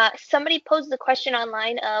 Somebody posed the question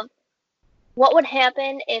online of what would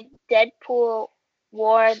happen if Deadpool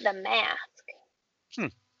wore the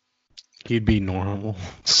mask? He'd be normal.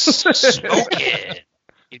 Smoking.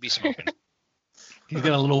 He'd be smoking. He's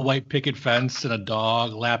got a little white picket fence and a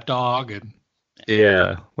dog, lap dog, and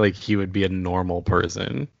Yeah, like he would be a normal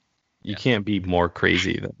person. You can't be more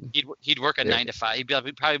crazy than. He'd work a 9 to 5.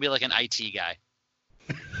 He'd probably be like an IT guy,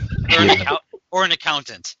 or an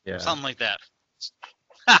accountant, something like that.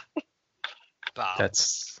 Ha! Bob.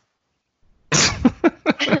 That's.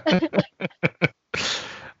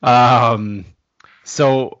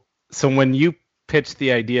 So when you pitched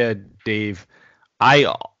the idea, Dave,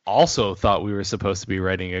 I also thought we were supposed to be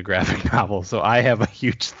writing a graphic novel, so I have a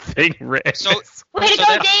huge thing written. So way to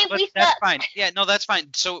go, Dave! That's fine. Yeah, no, that's fine.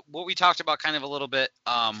 So what we talked about kind of a little bit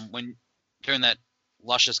when during that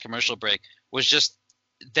luscious commercial break was just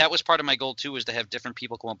that was part of my goal too, was to have different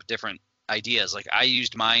people come up with different ideas. Like I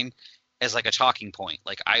used mine as like a talking point.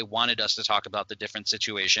 Like I wanted us to talk about the different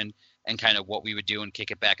situation and kind of what we would do and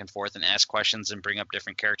kick it back and forth and ask questions and bring up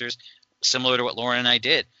different characters, similar to what Lauren and I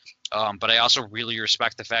did. But I also really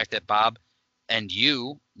respect the fact that Bob and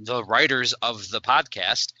you, the writers of the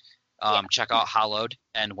podcast, check out Hollowed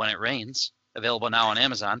and When It Rains, available now on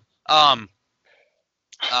Amazon.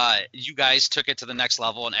 You guys took it to the next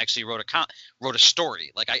level and actually wrote a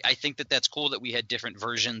story. Like I think that that's cool that we had different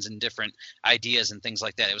versions and different ideas and things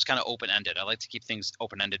like that. It was kind of open-ended. I like to keep things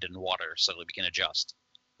open-ended in water so that we can adjust.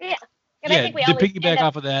 Yeah. And I think we to always piggyback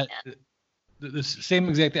off of that, the same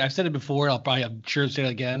exact thing. I've said it before. I'm sure to say it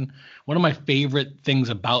again. One of my favorite things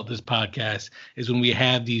about this podcast is when we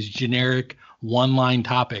have these generic one-line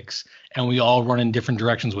topics and we all run in different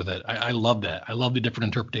directions with it. I love that. I love the different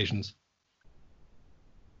interpretations.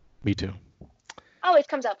 Me too. Always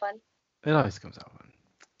comes out fun. It always comes out fun.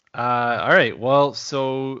 All right. Well,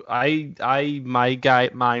 so mine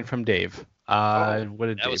from Dave. What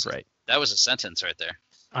did Dave write? That was a sentence right there.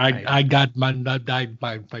 I got my.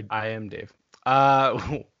 I am Dave.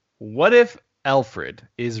 What if Alfred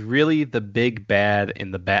is really the big bad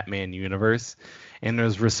in the Batman universe and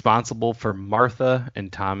is responsible for Martha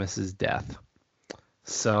and Thomas's death?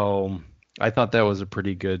 So I thought that was a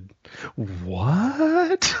pretty good.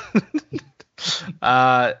 What?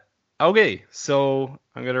 Okay, so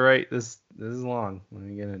I'm gonna write this. This is long. Let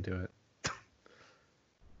me get into it.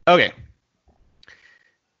 Okay.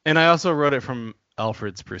 And I also wrote it from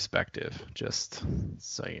Alfred's perspective, just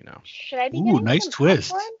so you know. Should I be Ooh, getting nice some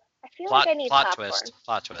twist. popcorn? I feel like I need popcorn.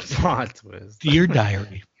 Plot twist. Plot twist. Dear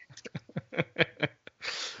Diary.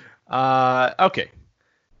 Okay.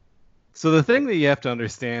 So the thing that you have to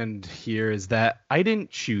understand here is that I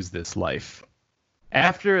didn't choose this life.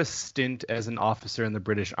 After a stint as an officer in the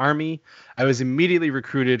British Army, I was immediately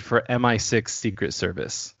recruited for MI6 Secret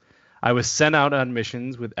Service. I was sent out on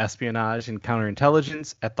missions with espionage and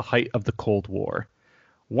counterintelligence at the height of the Cold War.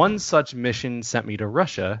 One such mission sent me to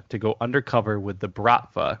Russia to go undercover with the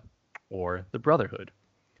Bratva, or the Brotherhood.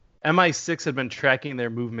 MI6 had been tracking their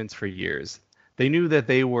movements for years. They knew that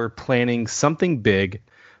they were planning something big,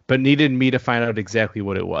 but needed me to find out exactly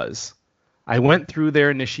what it was. I went through their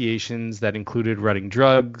initiations that included running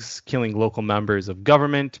drugs, killing local members of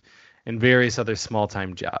government, and various other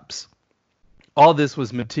small-time jobs. All this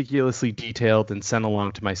was meticulously detailed and sent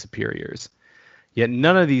along to my superiors. Yet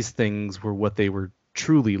none of these things were what they were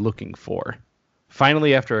truly looking for.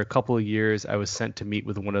 Finally, after a couple of years, I was sent to meet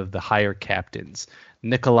with one of the higher captains,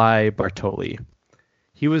 Nikolai Bartoli.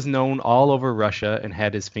 He was known all over Russia and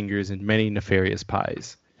had his fingers in many nefarious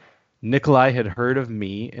pies. Nikolai had heard of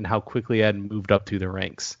me and how quickly I had moved up through the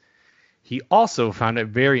ranks. He also found it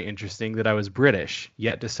very interesting that I was British,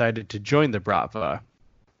 yet decided to join the Bratva.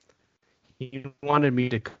 He wanted me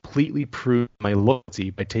to completely prove my loyalty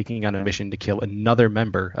by taking on a mission to kill another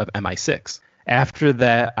member of MI6. After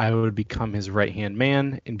that, I would become his right-hand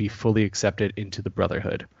man and be fully accepted into the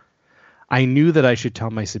Brotherhood. I knew that I should tell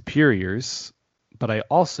my superiors, but I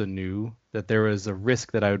also knew that there was a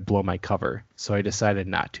risk that I would blow my cover, so I decided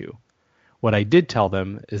not to. What I did tell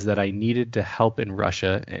them is that I needed to help in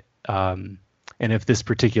Russia, and if this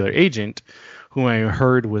particular agent, whom I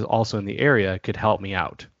heard was also in the area, could help me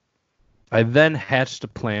out. I then hatched a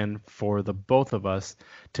plan for the both of us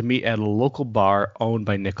to meet at a local bar owned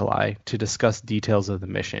by Nikolai to discuss details of the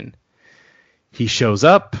mission. He shows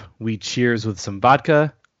up, we cheers with some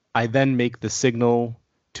vodka. I then make the signal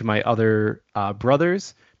to my other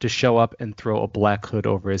brothers to show up and throw a black hood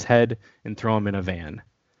over his head and throw him in a van.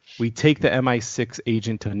 We take the MI6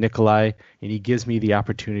 agent to Nikolai, and he gives me the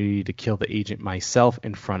opportunity to kill the agent myself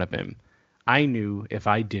in front of him. I knew if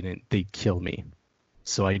I didn't, they'd kill me.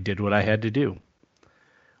 So I did what I had to do.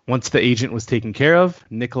 Once the agent was taken care of,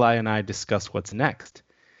 Nikolai and I discussed what's next.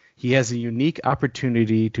 He has a unique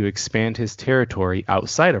opportunity to expand his territory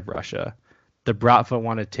outside of Russia. The Bratva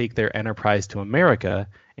want to take their enterprise to America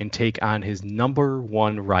and take on his number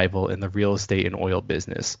one rival in the real estate and oil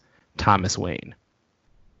business, Thomas Wayne.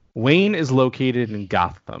 Wayne is located in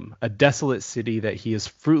Gotham, a desolate city that he is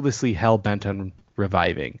fruitlessly hell-bent on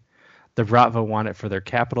reviving. The Bratva want it for their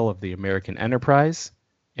capital of the American enterprise,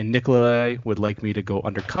 and Nikolai would like me to go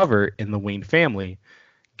undercover in the Wayne family,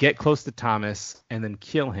 get close to Thomas, and then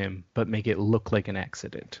kill him, but make it look like an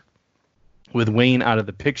accident. With Wayne out of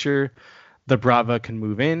the picture, the Bratva can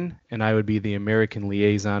move in, and I would be the American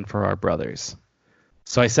liaison for our brothers.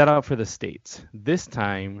 So I set out for the States, this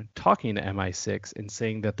time talking to MI6 and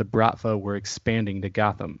saying that the Bratva were expanding to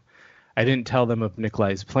Gotham. I didn't tell them of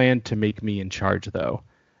Nikolai's plan to make me in charge, though.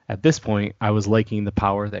 At this point, I was liking the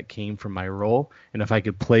power that came from my role, and if I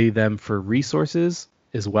could play them for resources,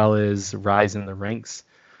 as well as rise in the ranks,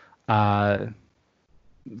 for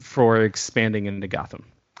expanding into Gotham.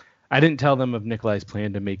 I didn't tell them of Nikolai's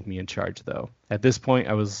plan to make me in charge, though. At this point,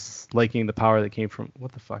 I was liking the power that came from...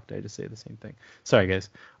 What the fuck? Did I just say the same thing? Sorry, guys.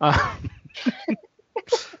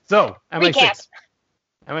 So,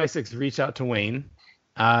 MI6 reached out to Wayne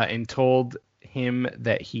and told him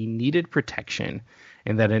that he needed protection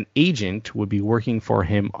and that an agent would be working for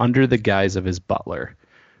him under the guise of his butler.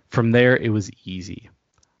 From there, it was easy.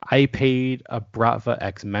 I paid a Bratva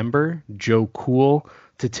ex-member, Joe Cool,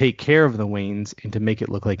 to take care of the Waynes and to make it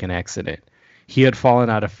look like an accident. He had fallen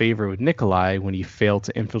out of favor with Nikolai when he failed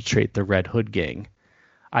to infiltrate the Red Hood gang.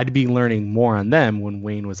 I'd be learning more on them when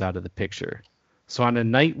Wayne was out of the picture. So on a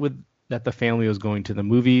night that the family was going to the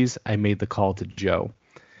movies, I made the call to Joe.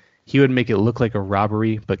 He would make it look like a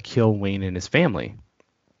robbery, but kill Wayne and his family.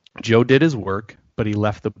 Joe did his work, but he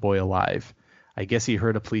left the boy alive. I guess he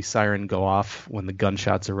heard a police siren go off when the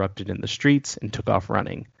gunshots erupted in the streets and took off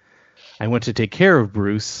running. I went to take care of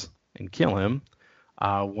Bruce and kill him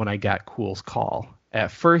when I got Cool's call.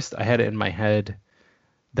 At first, I had it in my head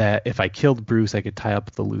that if I killed Bruce, I could tie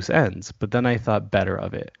up the loose ends, but then I thought better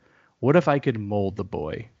of it. What if I could mold the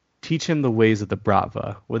boy, teach him the ways of the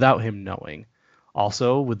Bratva without him knowing?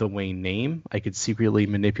 Also, with the Wayne name, I could secretly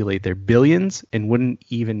manipulate their billions and wouldn't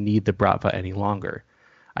even need the Bratva any longer.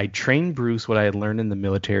 I trained Bruce what I had learned in the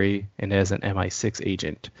military and as an MI6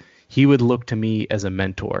 agent. He would look to me as a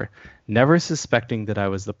mentor, never suspecting that I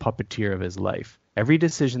was the puppeteer of his life. Every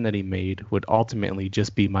decision that he made would ultimately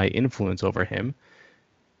just be my influence over him.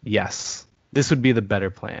 Yes, this would be the better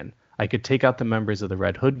plan. I could take out the members of the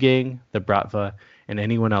Red Hood gang, the Bratva, and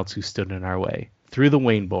anyone else who stood in our way. Through the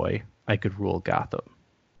Wayne boy, I could rule Gotham.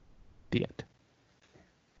 The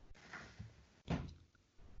end.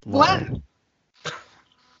 What?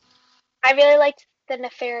 I really liked the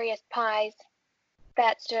nefarious pies.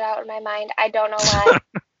 That stood out in my mind. I don't know why.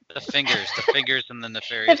 The fingers and the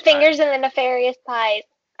nefarious The fingers and the nefarious pies.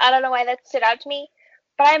 I don't know why that stood out to me.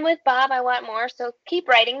 But I'm with Bob. I want more. So keep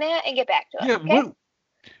writing that and get back to us. Yeah, okay? what?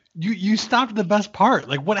 You stopped at the best part.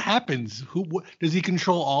 Like, what happens? Does he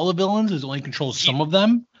control all the villains? Does he only control some of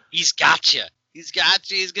them? He's got you. He's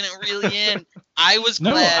gonna reel you in. I was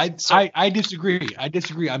No, glad. I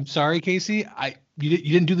disagree. I'm sorry, Casey. You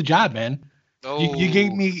didn't do the job, man. Oh. You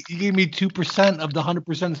gave me 2% of the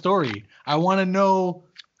 100% story. I want to know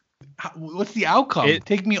what's the outcome.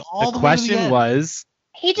 Take me all the way to the end. The question was,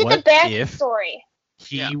 He did what the backstory.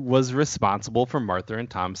 he was responsible for Martha and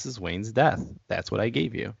Thomas Wayne's death. That's what I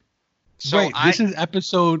gave you. So right. This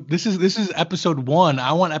is episode 1.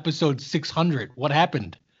 I want episode 600. What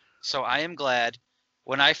happened? So I am glad.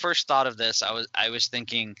 When I first thought of this, I was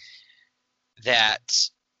thinking that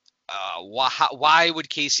why would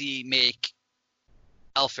Casey make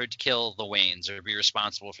Alfred kill the Waynes or be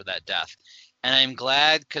responsible for that death? And I'm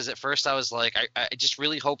glad, because at first I was like, I just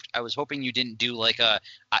really was hoping you didn't do like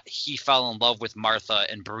he fell in love with Martha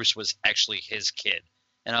and Bruce was actually his kid.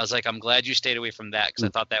 And I was like, I'm glad you stayed away from that, because I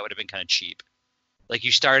thought that would have been kind of cheap. Like,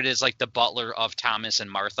 you started as like the butler of Thomas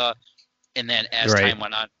and Martha, And then as Right. time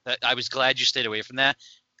went on, I was glad you stayed away from that.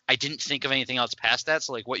 I didn't think of anything else past that,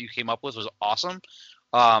 so like what you came up with was awesome.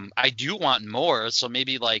 I do want more, so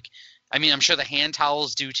maybe like, I mean, I'm sure the hand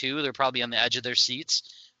towels do too. They're probably on the edge of their seats.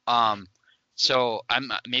 So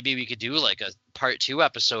maybe we could do like a part 2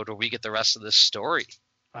 episode where we get the rest of this story.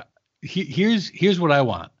 Here's what I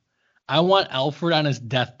want. I want Alfred on his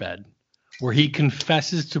deathbed where he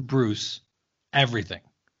confesses to Bruce everything.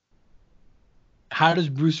 How does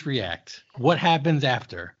Bruce react? What happens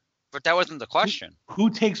after? But that wasn't the question. Who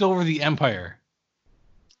takes over the Empire?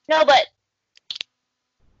 No, but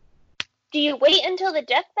do you wait until the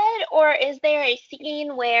deathbed, or is there a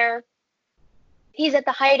scene where he's at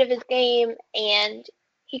the height of his game and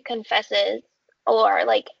he confesses, or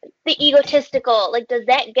like the egotistical, like does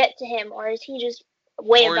that get to him, or is he just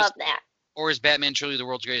way above that? Or is Batman truly the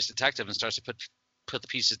world's greatest detective and starts to put the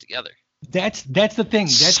pieces together? That's the thing.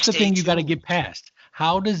 That's the Stay thing you got to tuned. get past.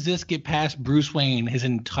 How does this get past Bruce Wayne his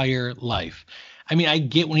entire life? I mean, I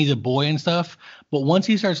get when he's a boy and stuff, but once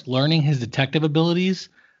he starts learning his detective abilities,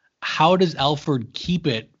 how does Alfred keep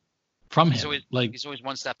it from him? He's always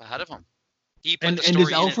one step ahead of him. He put And the story does in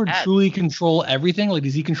his Alfred head. truly control everything? Like,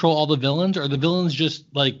 does he control all the villains, or are the villains just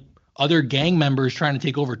like other gang members trying to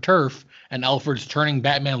take over turf, and Alfred's turning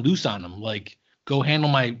Batman loose on them? Like, go handle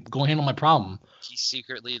my problem. He's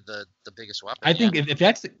secretly the biggest weapon. I think if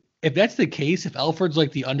that's the case, if Alfred's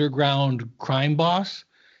like the underground crime boss,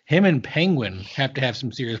 him and Penguin have to have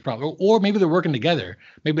some serious problems, or maybe they're working together.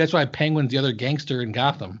 Maybe that's why Penguin's the other gangster in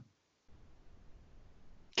Gotham.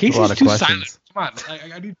 Casey's lot of too questions. silent. Come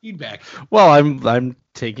on, I need feedback. Well, I'm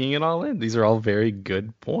taking it all in. These are all very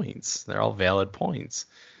good points. They're all valid points.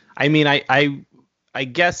 I mean, I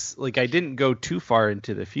guess like I didn't go too far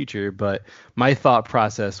into the future, but my thought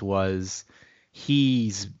process was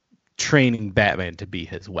he's training Batman to be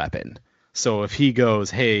his weapon. So if he goes,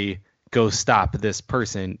 "Hey, go stop this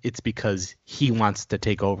person," it's because he wants to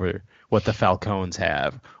take over what the Falcons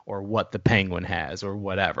have or what the Penguin has or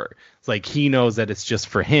whatever. It's like he knows that it's just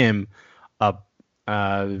for him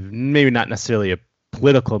maybe not necessarily a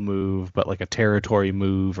political move, but like a territory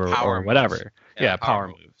move or whatever. Yeah, power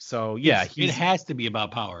move. So yeah, it has to be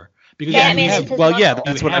about power because Yeah, you I mean, have, it's his well, yeah, muscle.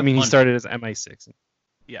 that's You what I have mean. He money. started as MI6.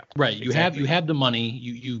 Yeah, right. exactly. You have the money.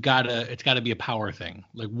 It's gotta be a power thing.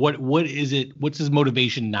 Like what is it? What's his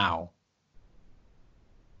motivation now?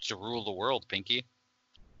 To rule the world, Pinky.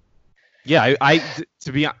 Yeah,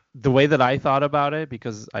 to be the way that I thought about it,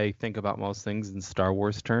 because I think about most things in Star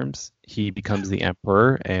Wars terms, he becomes the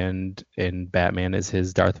Emperor, and Batman is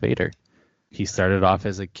his Darth Vader. He started off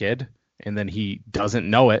as a kid, and then he doesn't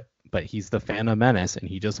know it, but he's the Phantom Menace, and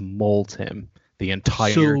he just molds him the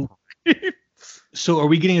entire. So are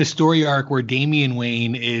we getting a story arc where Damian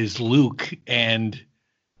Wayne is Luke and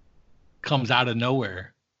comes out of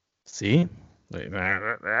nowhere? See?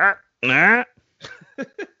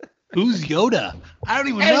 Who's Yoda? I don't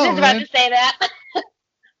even I was know, just about man. to say that.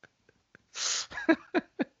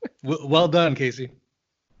 Well done, Casey.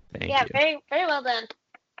 Thank Yeah, you. very, very well done.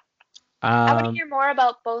 I want to Um, hear more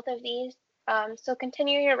about both of these. So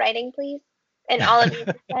continue your writing, please. And all of these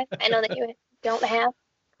this time. I know that you don't have.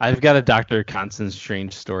 I've got a Dr. Constance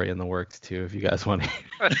Strange story in the works too, if you guys want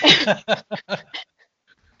to.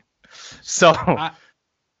 So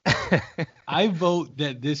I vote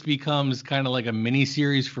that this becomes kind of like a mini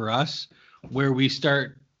series for us, where we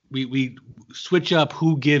switch up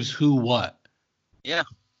who gives who what. Yeah,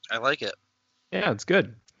 I like it. yeah, it's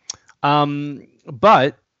good.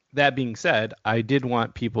 But that being said, I did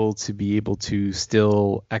want people to be able to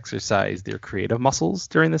still exercise their creative muscles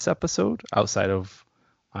during this episode outside of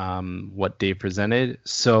what Dave presented.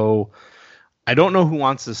 So I don't know who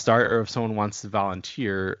wants to start or if someone wants to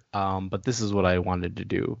volunteer, but this is what I wanted to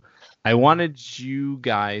do. I wanted you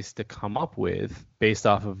guys to come up with, based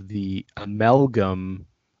off of the amalgam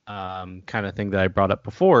kind of thing that I brought up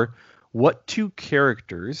before, what two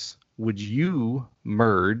characters would you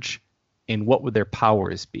merge and what would their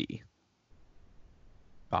powers be?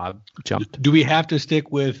 Bob jumped. Do we have to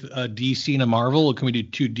stick with a DC and a Marvel, or can we do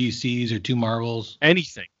two DCs or two Marvels?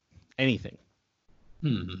 Anything.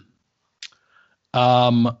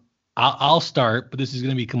 I'll start, but this is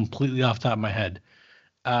going to be completely off the top of my head.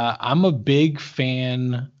 I'm a big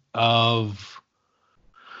fan of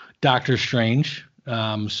Doctor Strange,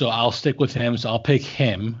 so I'll stick with him. So I'll pick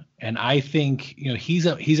him, and I think he's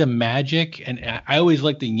a magic, and I always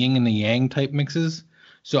like the yin and the yang type mixes.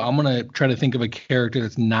 So I'm gonna try to think of a character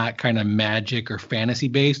that's not kind of magic or fantasy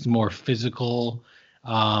based, more physical.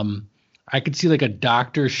 I could see like a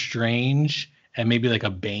Doctor Strange and maybe like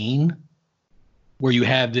a Bane. where you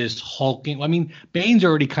have this hulking. I mean, Bane's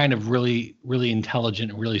already kind of really, really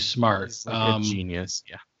intelligent and really smart. He's like a genius.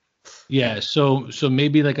 Yeah. Yeah. So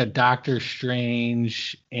maybe like a Doctor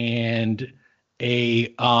Strange and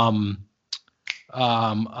a oh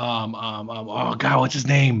God, what's his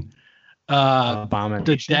name? The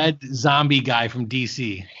Abomination. dead zombie guy from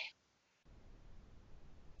DC.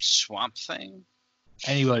 Swamp Thing.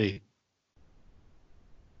 Anybody?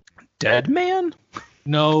 Dead Man?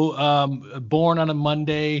 No. Born on a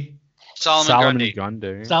Monday. Solomon Grundy.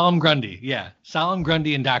 Grundy. Solomon Grundy. Yeah. Solomon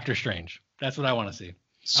Grundy and Doctor Strange. That's what I want to see.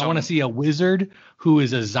 I want to see a wizard who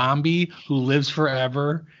is a zombie who lives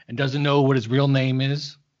forever and doesn't know what his real name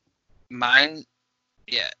is. Mine,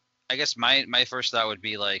 yeah. I guess my first thought would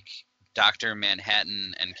be like Dr.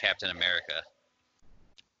 Manhattan and Captain America.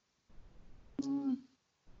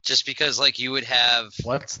 Just because, like, you would have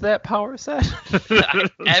What's that power set?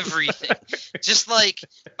 everything. Just like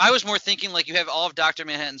I was more thinking, like, you have all of Dr.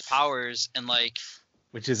 Manhattan's powers, and like,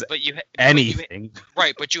 Which is but you anything.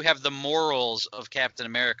 right, but you have the morals of Captain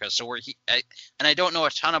America. So where and I don't know a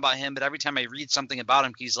ton about him, but every time I read something about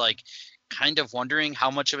him, he's like kind of wondering how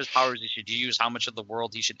much of his powers he should use, how much of the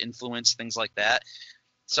world he should influence, things like that.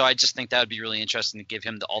 So I just think that would be really interesting to give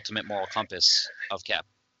him the ultimate moral compass of Cap.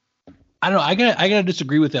 I don't know. I gotta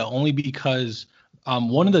disagree with that only because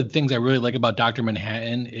one of the things I really like about Dr.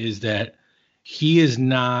 Manhattan is that he is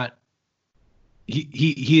not.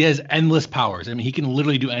 He has endless powers. I mean, he can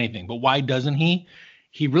literally do anything. But why doesn't he?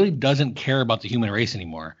 He really doesn't care about the human race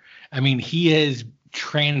anymore. I mean, he has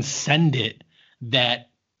transcended that.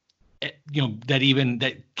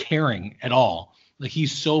 That caring at all. Like,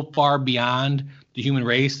 he's so far beyond the human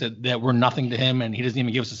race that we're nothing to him, and he doesn't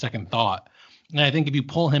even give us a second thought. And I think if you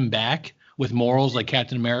pull him back with morals like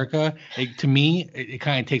Captain America, to me, it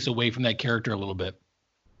kind of takes away from that character a little bit.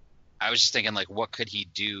 I was just thinking, like, what could he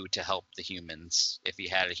do to help the humans if he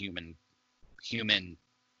had a human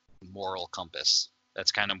moral compass?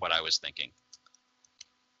 That's kind of what I was thinking.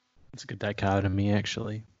 It's a good dichotomy,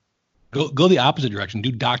 actually. Go the opposite direction.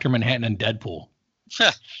 Do Dr. Manhattan and Deadpool.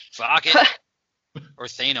 Fuck it. Or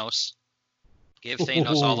Thanos. Give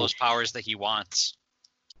Thanos all those powers that he wants.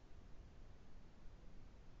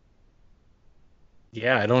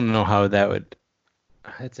 Yeah, I don't know how that would.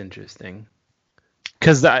 That's interesting.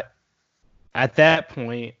 Because at that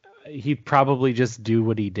point, he'd probably just do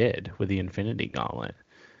what he did with the Infinity Gauntlet.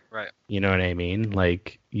 Right. You know what I mean?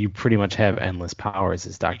 Like, you pretty much have endless powers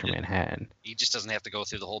as Dr. Manhattan. He just doesn't have to go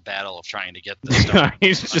through the whole battle of trying to get the stuff.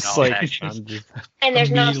 He's just like, And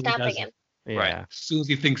there's no Immediately stopping does him. yeah. Right. As soon as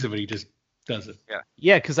he thinks of it, he just does it.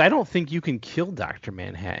 Yeah, because I don't think you can kill Dr.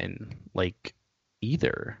 Manhattan, like,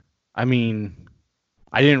 either. I mean,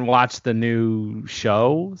 I didn't watch the new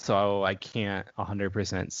show, so I can't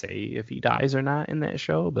 100% say if he dies or not in that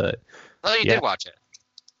show, but Oh, you did watch it.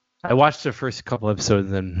 I watched the first couple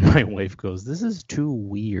episodes, and my wife goes, "This is too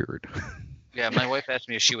weird." Yeah, my wife asked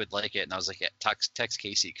me if she would like it, and I was like, yeah, text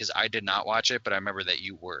Casey, because I did not watch it, but I remember that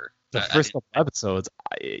you were. The first couple episodes,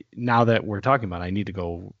 now that we're talking about it, I need to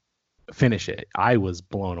go finish it. I was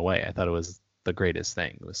blown away. I thought it was the greatest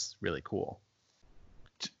thing. It was really cool.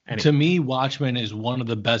 Anyway. To me, Watchmen is one of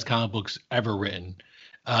the best comic books ever written.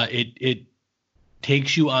 It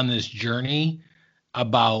takes you on this journey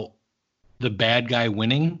about the bad guy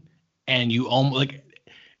winning, and you almost like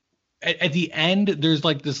at the end there's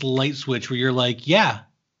like this light switch where you're like, I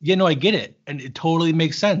get it, and it totally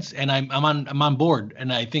makes sense, and I'm on board,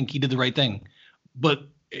 and I think he did the right thing. But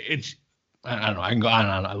it's, I don't know, I can go on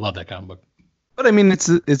and on. I love that comic book. But I mean, it's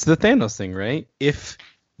the Thanos thing, right? If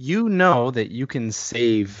you know that you can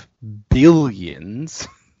save billions,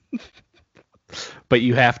 but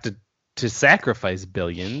you have to sacrifice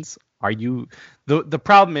billions, are you? The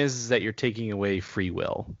problem is that you're taking away free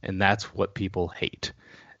will, and that's what people hate.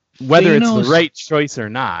 Whether it's the right choice or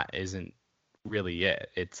not isn't really it.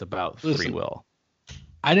 It's about free will.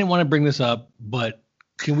 I didn't want to bring this up, but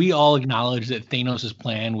can we all acknowledge that Thanos'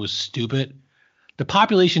 plan was stupid? The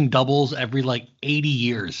population doubles every 80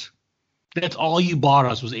 years. That's all you bought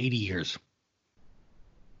us was 80 years.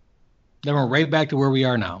 Then we're right back to where we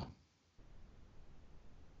are now.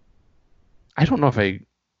 I don't know if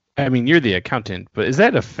I mean, you're the accountant, but is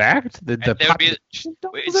that a fact? The population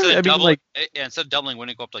doubles? Instead of doubling,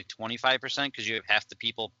 wouldn't it go up to 25% because you have half the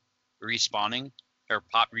people respawning or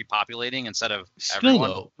repopulating instead of everyone?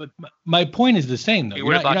 Though, but my point is the same, though.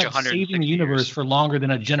 You're not saving the universe for longer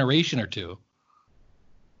than a generation or two.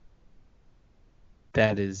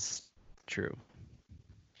 That is true.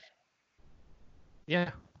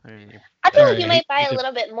 Yeah. I feel like you might buy a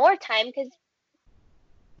little bit more time because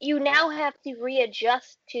you now have to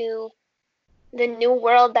readjust to the new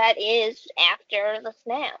world that is after the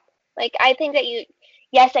snap. Like, I think that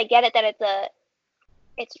yes, I get it that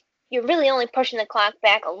you're really only pushing the clock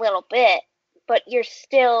back a little bit, but he's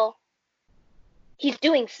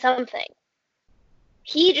doing something.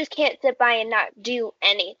 He just can't sit by and not do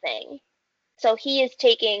anything. So he is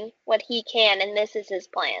taking what he can, and this is his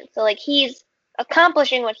plan. So, like, he's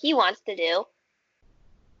accomplishing what he wants to do,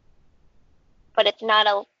 but it's not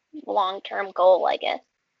a long-term goal, I guess.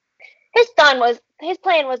 His plan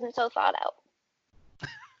wasn't so thought out.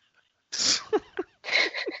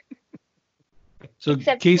 So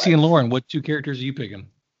Except Casey for- and Lauren, what two characters are you picking?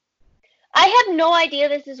 I have no idea.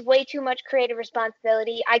 This is way too much creative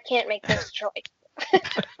responsibility. I can't make this choice.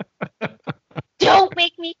 Don't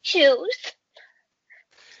make me choose.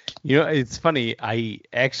 You know, it's funny. I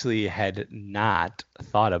actually had not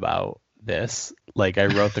thought about this. Like, I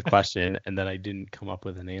wrote the question and then I didn't come up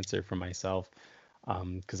with an answer for myself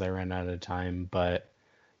because I ran out of time. But,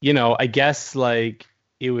 you know, I guess, like,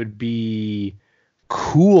 it would be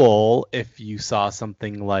cool if you saw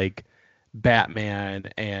something like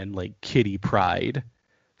Batman and, like, Kitty Pryde.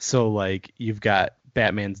 So, like, you've got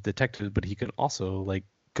Batman's detective, but he can also, like,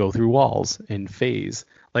 go through walls and phase.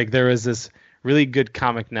 Like, there was this really good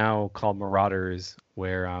comic now called Marauders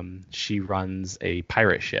where she runs a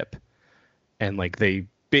pirate ship, and like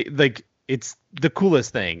it's the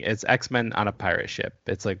coolest thing. It's X-Men on a pirate ship.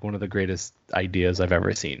 It's like one of the greatest ideas I've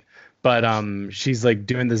ever seen. But she's like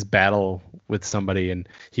doing this battle with somebody, and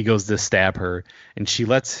he goes to stab her, and she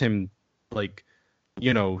lets him, like,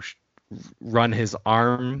 you know, run his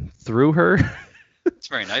arm through her. It's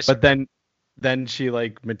very nice. But then she,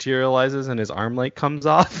 like, materializes and his arm, like, comes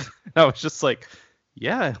off. I was just like,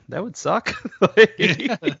 yeah, that would suck. So,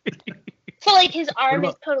 like, his arm about-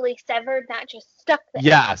 is totally severed, not just stuck there.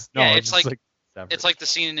 Yes. No, Yeah, it's just, like- severed. It's like the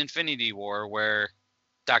scene in Infinity War where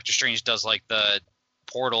Doctor Strange does like the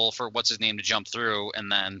portal for what's his name to jump through,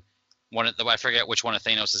 and then I forget which one of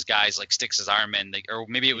Thanos' guys like sticks his arm in, or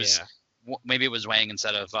maybe it was Wang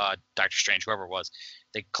instead of Doctor Strange, whoever it was.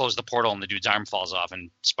 They close the portal and the dude's arm falls off,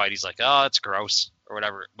 and Spidey's like, "Oh, it's gross," or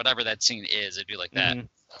whatever that scene is. It'd be like that. Mhm.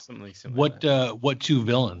 Something similar. What two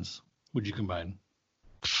villains would you combine?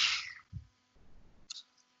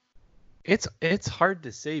 It's hard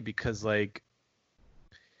to say because, like,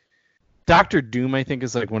 Doctor Doom, I think,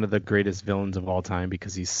 is like one of the greatest villains of all time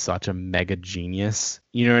because he's such a mega genius.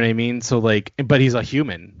 You know what I mean? So, like, but he's a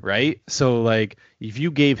human, right? So, like, if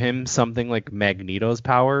you gave him something like Magneto's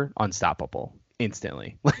power, unstoppable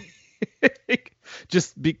instantly. Like,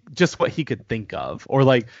 just what he could think of, or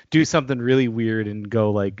like do something really weird and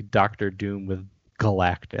go like Doctor Doom with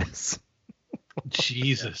Galactus.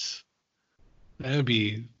 Jesus, that would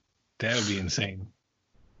be insane.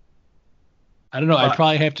 I don't know. I'd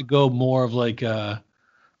probably have to go more of like I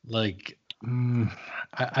like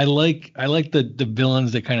the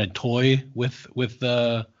villains that kind of toy with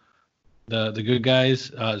the good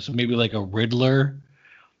guys. So maybe like a Riddler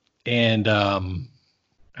and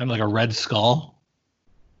like a Red Skull.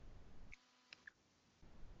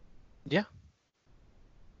 Yeah,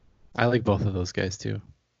 I like both of those guys too.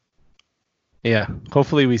 Yeah,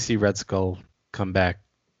 hopefully we see Red Skull come back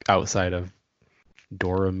outside of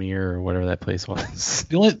Doramir or whatever that place was.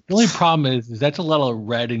 The only problem is that's a lot of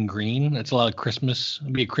red and green. That's a lot of Christmas.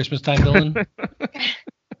 It'd be a Christmas time villain.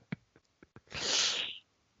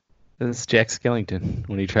 It's Jack Skellington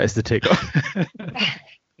when he tries to take over.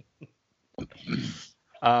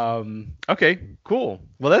 Okay, cool.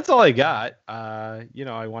 Well, that's all I got. I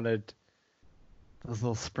wanted those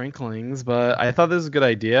little sprinklings, but I thought this was a good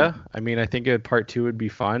idea. I mean, I think a part 2 would be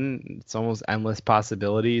fun. It's almost endless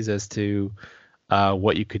possibilities as to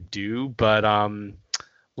what you could do, but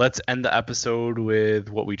let's end the episode with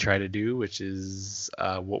what we try to do, which is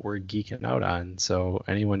what we're geeking out on. So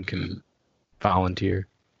anyone can volunteer.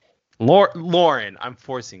 Lauren, I'm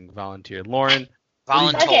forcing volunteer. Lauren,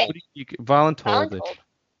 Voluntold. Voluntold.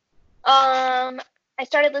 I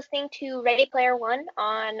started listening to Ready Player One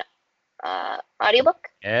on audiobook.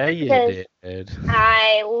 Yeah, you Because did.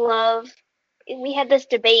 We had this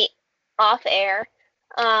debate off air.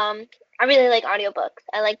 I really like audiobooks.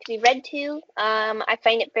 I like to be read to. I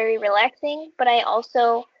find it very relaxing, but I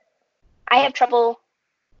have trouble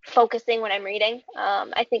focusing when I'm reading.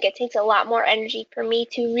 I think it takes a lot more energy for me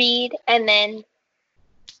to read and then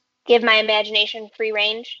give my imagination free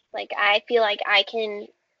range. Like, I feel like I can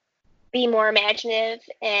be more imaginative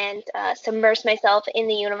and submerge myself in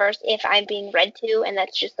the universe if I'm being read to, and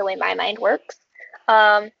that's just the way my mind works.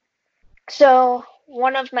 So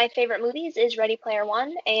one of my favorite movies is Ready Player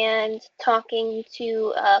One, and talking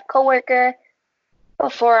to a coworker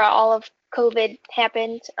before all of COVID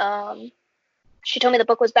happened, she told me the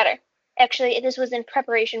book was better. Actually, this was in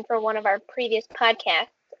preparation for one of our previous podcasts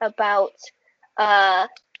about can't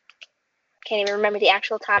even remember the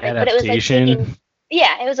actual topic, but it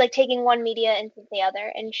was like taking one media into the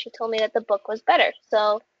other, and she told me that the book was better.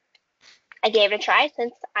 So I gave it a try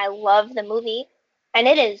since I love the movie, and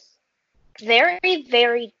it is very,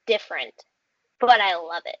 very different, but I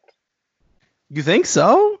love it. You think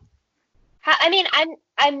so? I mean,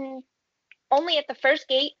 I'm only at the first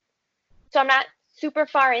gate, so I'm not super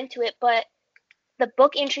far into it, but the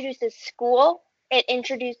book introduces school. It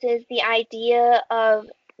introduces the idea of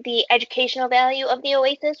the educational value of the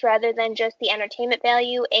Oasis rather than just the entertainment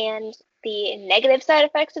value and the negative side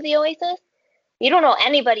effects of the Oasis. You don't know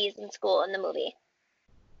anybody's in school in the movie.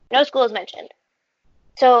 No school is mentioned.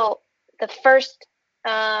 So the first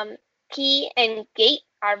key and gate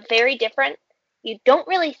are very different. You don't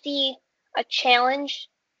really see a challenge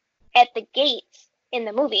at the gates in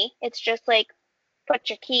the movie. It's just like put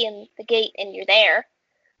your key in the gate and you're there.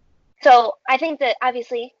 So I think that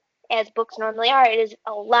obviously, as books normally are, it is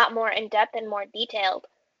a lot more in-depth and more detailed.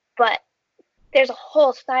 But there's a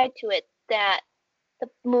whole side to it that the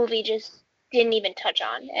movie just didn't even touch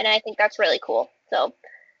on. And I think that's really cool. So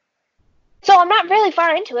I'm not really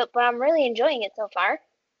far into it, but I'm really enjoying it so far.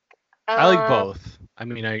 I like both. I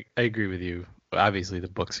mean, I agree with you. Obviously, the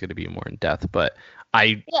book's going to be more in-depth, but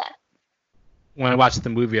when I watched the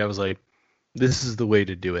movie, I was like, this is the way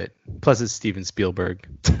to do it. Plus, it's Steven Spielberg.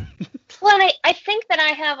 Well, and I think that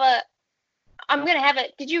I'm going to have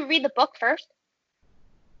it. Did you read the book first,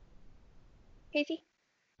 Casey?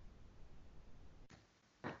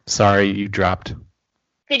 Sorry, you dropped.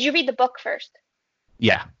 Did you read the book first?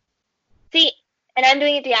 Yeah. See, and I'm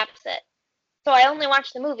doing it the opposite. So I only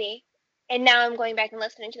watched the movie, and now I'm going back and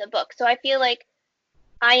listening to the book. So I feel like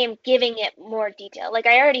I am giving it more detail. Like,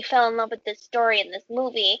 I already fell in love with this story in this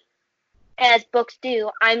movie, as books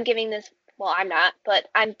do. I'm giving this, well, I'm not, but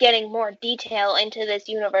I'm getting more detail into this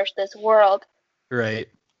universe, this world. Right.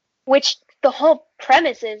 Which the whole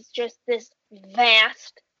premise is just this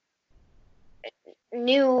vast,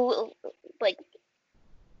 new, like,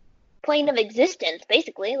 plane of existence,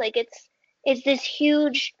 basically. Like, it's this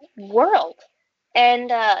huge world.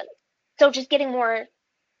 And so just getting more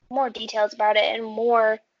details about it and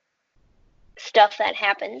more stuff that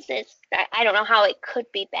happens is, I don't know how it could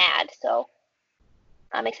be bad. So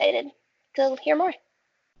I'm excited to hear more.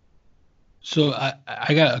 So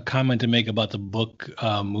I got a comment to make about the book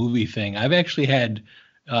movie thing. I've actually had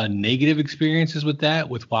negative experiences with that,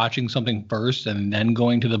 with watching something first and then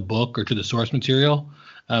going to the book or to the source material.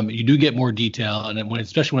 You do get more detail, and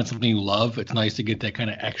especially when it's something you love, it's nice to get that kind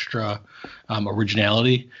of extra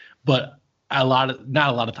originality. But not a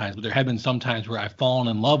lot of times, but there have been some times where I've fallen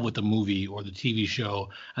in love with the movie or the TV show,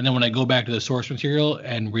 and then when I go back to the source material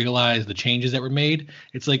and realize the changes that were made,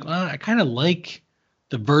 it's like, I kind of like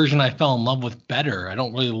the version I fell in love with better. I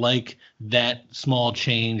don't really like that small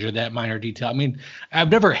change or that minor detail. I mean,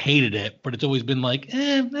 I've never hated it, but it's always been like,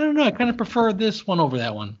 I don't know, I kind of prefer this one over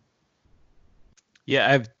that one. Yeah,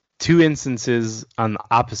 I have two instances on the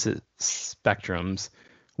opposite spectrums.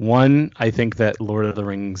 One, I think that Lord of the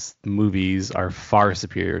Rings movies are far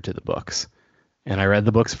superior to the books. And I read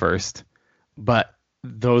the books first. But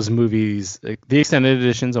those movies, the extended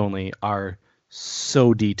editions only, are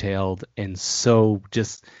so detailed and so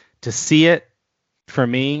just to see it, for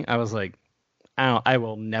me, I was like, I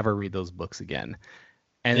will never read those books again.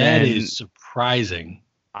 And that is surprising.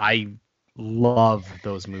 I love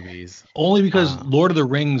those movies. Only because Lord of the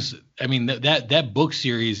Rings, I mean, that book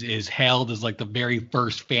series is hailed as like the very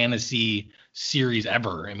first fantasy series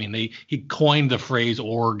ever. I mean, he coined the phrase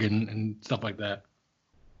org and stuff like that.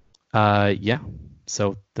 Yeah.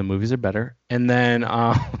 So the movies are better. And then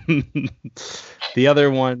the other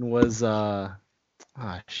one was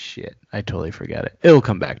shit. I totally forget it. It'll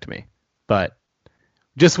come back to me. But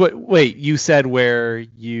just wait, you said where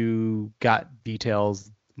you got details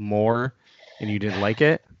more and you didn't like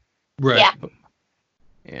it? Right.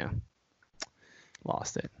 Yeah.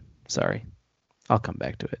 Lost it. Sorry. I'll come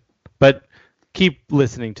back to it. But keep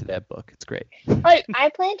listening to that book. It's great.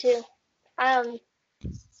 I plan to. I'm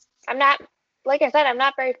not, like I said, I'm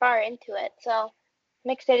not very far into it, so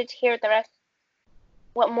I'm excited to hear the rest,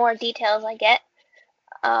 what more details I get.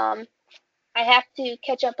 I have to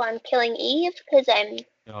catch up on Killing Eve because I'm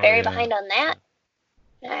very behind on that.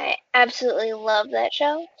 I absolutely love that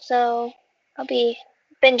show, so I'll be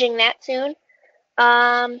binging that soon.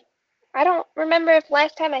 I don't remember if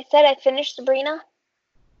last time I said I finished Sabrina,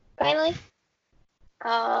 finally.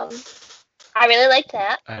 I really liked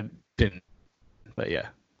that. I didn't, but yeah.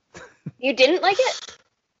 You didn't like it?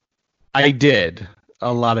 I did.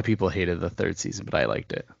 a lot of people hated the third season, but I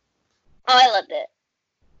liked it. Oh, I loved it.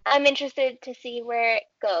 I'm interested to see where it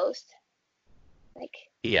goes. Like,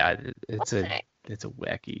 Yeah, it's a okay. it's a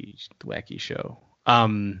wacky show.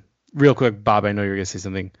 Real quick, Bob, I know you're gonna say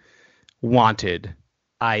something. Wanted.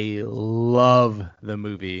 I love the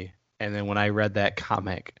movie, and then when I read that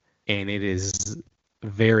comic, and it is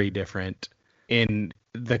very different. And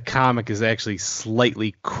the comic is actually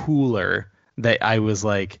slightly cooler. That I was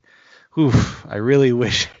like, oof, I really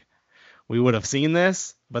wish we would have seen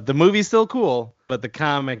this. But the movie's still cool. But the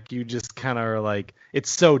comic, you just kind of are like, it's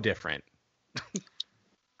so different.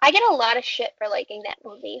 I get a lot of shit for liking that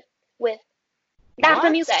movie. Not What?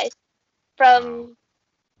 from you guys, from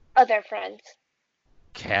other friends.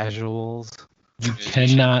 Casuals. You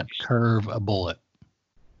cannot curve a bullet.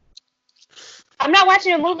 I'm not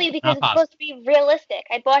watching a movie because Not it's supposed to be realistic.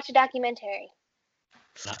 I'd watch a documentary.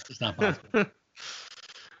 It's not possible.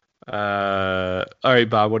 All right,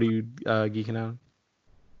 Bob, what are you geeking out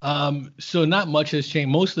on? So not much has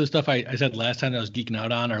changed. Most of the stuff I said last time that I was geeking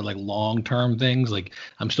out on are like long-term things. Like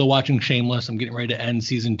I'm still watching Shameless. I'm getting ready to end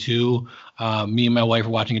season 2. Me and my wife are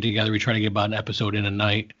watching it together. We try to get about an episode in a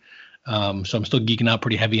night. So I'm still geeking out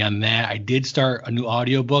pretty heavy on that. I did start a new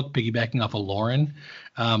audiobook piggybacking off of Lauren.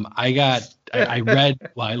 I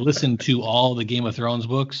listened to all the Game of Thrones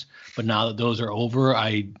books, but now that those are over,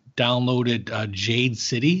 I downloaded Jade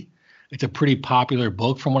City. It's a pretty popular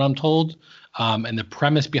book from what I'm told. And the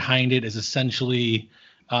premise behind it is essentially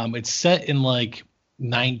it's set in like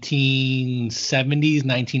 1970s,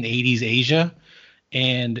 1980s Asia.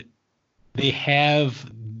 And they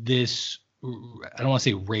have this, I don't want to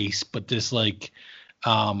say race, but this like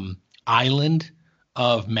island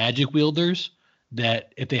of magic wielders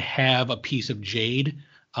that if they have a piece of jade,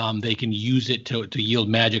 they can use it to yield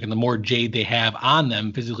magic. And the more jade they have on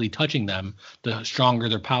them, physically touching them, the stronger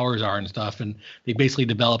their powers are and stuff. And they basically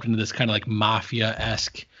developed into this kind of like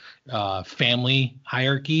mafia-esque family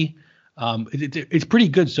hierarchy. It's pretty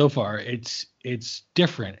good so far. It's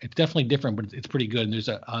different. It's definitely different, but it's pretty good. And there's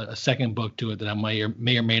a second book to it that I may or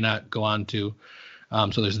may not go on to.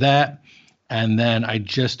 So there's that. And then I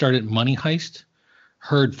just started Money Heist.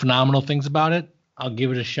 Heard phenomenal things about it. I'll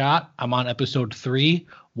give it a shot. I'm on episode 3.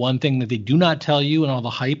 One thing that they do not tell you and all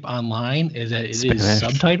the hype online is that it is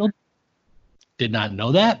subtitled. Did not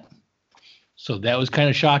know that. So that was kind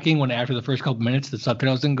of shocking when after the first couple minutes the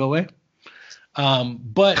subtitles didn't go away.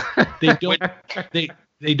 But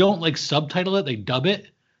they don't like subtitle it, they dub it,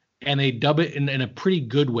 and they dub it in a pretty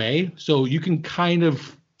good way. So you can kind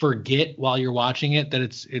of forget while you're watching it that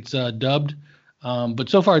it's dubbed. But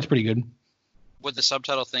so far it's pretty good. Would the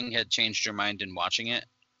subtitle thing had changed your mind in watching it?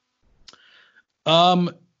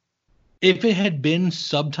 If it had been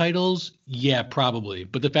subtitles, yeah, probably.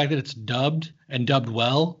 But the fact that it's dubbed and dubbed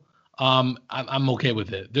well, I'm okay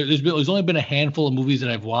with it. There's only been a handful of movies that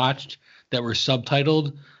I've watched that were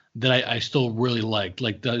subtitled that I still really liked.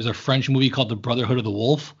 Like there's a French movie called The Brotherhood of the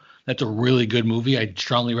Wolf. That's a really good movie. I'd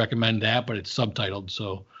strongly recommend that, but it's subtitled.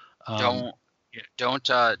 So don't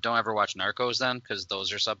ever watch Narcos then, because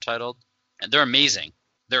those are subtitled. And they're amazing.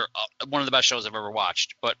 They're one of the best shows I've ever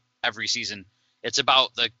watched. But every season, it's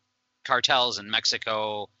about the cartels in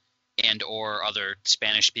Mexico and or other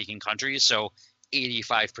Spanish-speaking countries. So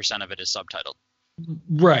 85% of it is subtitled.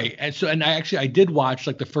 Right. And I did watch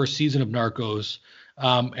like the first season of Narcos,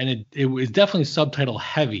 and it was definitely subtitle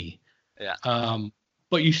heavy. Yeah.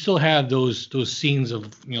 But you still have those scenes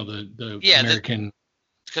of the American.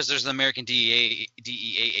 Because there's the American DEA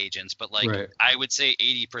agents, but like right. I would say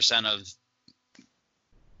 80% of,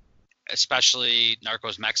 especially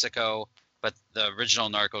Narcos Mexico, but the original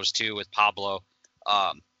Narcos 2 with Pablo,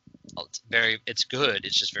 it's good.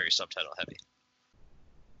 It's just very subtitle heavy.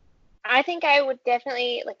 I think I would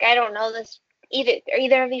definitely, like, I don't know this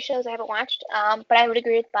either of these shows I haven't watched, but I would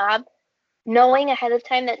agree with Bob. Knowing ahead of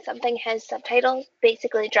time that something has subtitles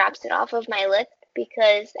basically drops it off of my list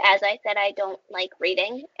because, as I said, I don't like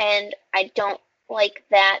reading and I don't like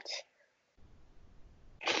that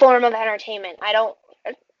form of entertainment.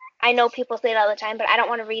 I know people say it all the time, but I don't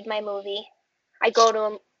want to read my movie. I go to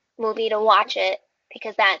a movie to watch it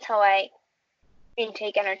because that's how I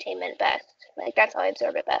intake entertainment best. Like, that's how I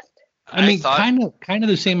absorb it best. I mean, kind of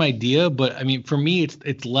the same idea, but I mean, for me,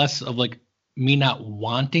 it's less of like me not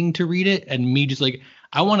wanting to read it and me just like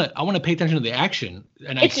I want to pay attention to the action,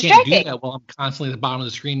 and I can't do that while I'm constantly at the bottom of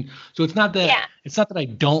the screen. So it's not that I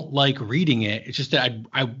don't like reading it. It's just that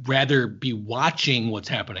I'd rather be watching what's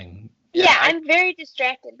happening. Yeah, I'm very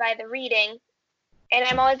distracted by the reading, and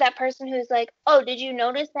I'm always that person who's like, "Oh, did you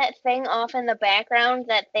notice that thing off in the background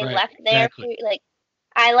that they left there?" Exactly. Like,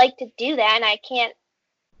 I like to do that, and I can't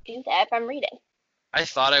do that if I'm reading. I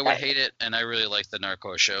thought I would Sorry. hate it, and I really like the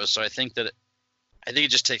Narcos show, so I think it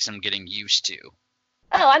just takes some getting used to.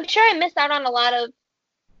 Oh, I'm sure I missed out on a lot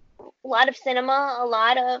of cinema, a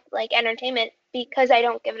lot of like entertainment because I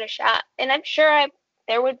don't give it a shot. And I'm sure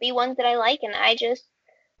there would be ones that I like, and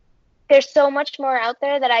there's so much more out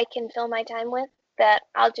there that I can fill my time with that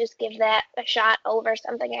I'll just give that a shot over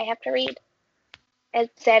something I have to read. As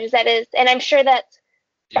sad as that is, and I'm sure that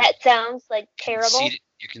sounds like terrible.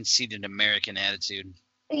 Your conceited American attitude.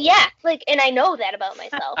 Yeah, like, and I know that about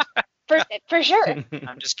myself for sure.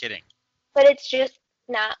 I'm just kidding. But it's just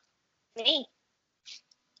not me.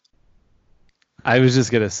 I was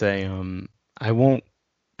just gonna say, I won't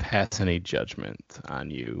pass any judgment on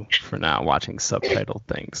you for not watching subtitled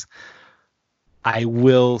things. I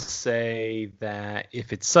will say that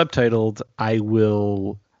if it's subtitled, I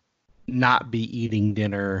will not be eating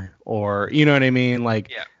dinner, or you know what I mean?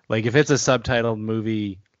 Like if it's a subtitled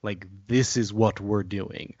movie, like this is what we're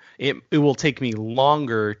doing. It will take me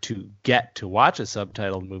longer to get to watch a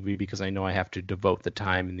subtitled movie because I know I have to devote the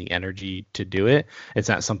time and the energy to do it. It's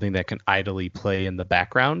not something that can idly play in the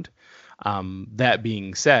background. That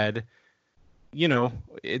being said, you know,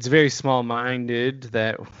 it's very small-minded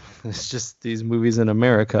that it's just these movies in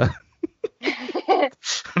America.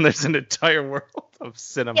 And there's an entire world of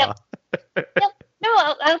cinema. Yep.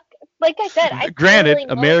 No, like I said, I granted,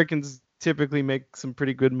 totally Americans typically make some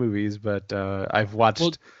pretty good movies, but I've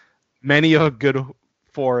watched many a good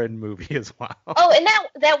foreign movie as well. Oh, and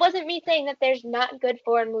that wasn't me saying that there's not good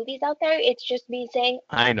foreign movies out there. It's just me saying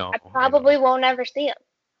I know. I probably won't ever see them.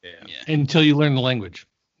 Yeah. Until you learn the language.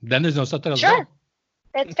 Then there's no subtitles. Sure.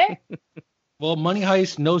 That's fair. Well, Money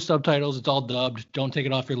Heist, no subtitles. It's all dubbed. Don't take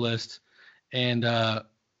it off your list. And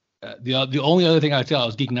the only other thing I'd say I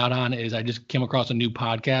was geeking out on is I just came across a new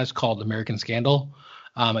podcast called American Scandal.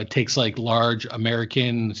 It takes like large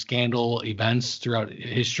American scandal events throughout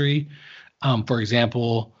history. For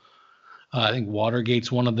example, I think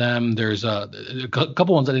Watergate's one of them. There's a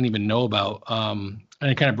couple ones I didn't even know about. And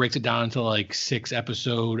it kind of breaks it down into like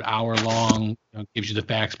 6-episode, hour long, gives you the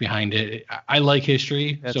facts behind it. I like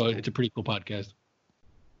history, so cool. It's a pretty cool podcast.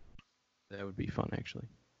 That would be fun, actually.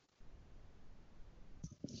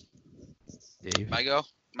 Dave? My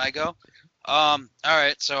go. All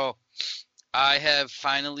right, so I have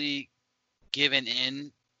finally given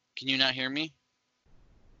in. Can you not hear me?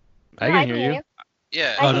 I can hear you.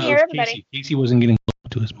 Yeah. I can hear it was everybody. Casey wasn't getting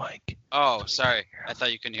close to his mic. Oh, sorry. I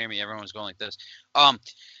thought you couldn't hear me. Everyone was going like this.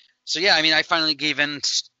 So yeah, I mean, I finally gave in.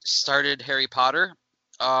 Started Harry Potter.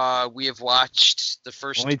 We have watched the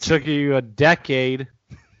first. Only took you a decade.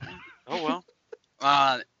 Oh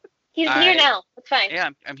well. He's here now. It's fine. Yeah,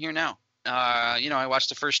 I'm here now. I watched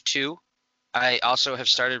the first 2. I also have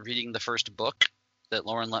started reading the first book that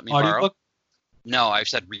Lauren let me borrow. Book? No, I've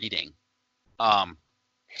said reading.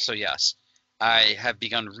 So yes, I have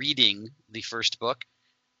begun reading the first book,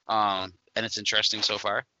 and it's interesting so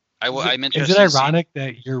far. Is it ironic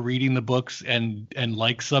that you're reading the books and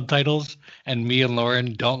like subtitles, and me and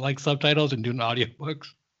Lauren don't like subtitles and doing audiobooks?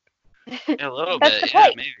 A little That's bit, the yeah,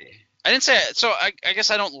 point. maybe. I didn't say it. So I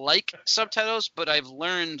guess I don't like subtitles, but I've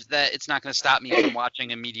learned that it's not going to stop me from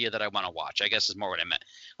watching a media that I want to watch, I guess is more what I meant.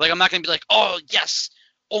 Like, I'm not going to be like, oh, yes,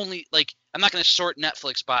 only, like, I'm not going to sort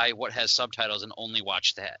Netflix by what has subtitles and only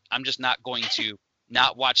watch that. I'm just not going to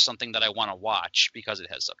not watch something that I want to watch because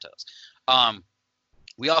it has subtitles.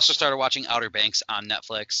 We also started watching Outer Banks on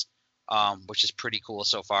Netflix, which is pretty cool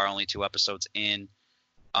so far, only 2 episodes in.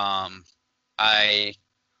 I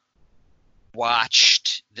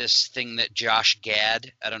watched this thing that Josh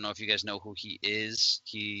Gad, I don't know if you guys know who he is.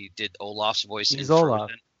 He did Olaf's voice He's in Olaf.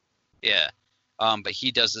 Frozen. Yeah. But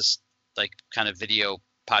he does this like kind of video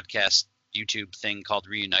podcast YouTube thing called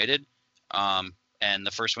Reunited. And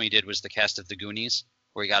the first one he did was the cast of The Goonies,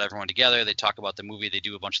 where he got everyone together. They talk about the movie. They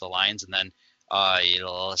do a bunch of the lines. And then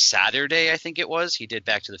Saturday, I think it was, he did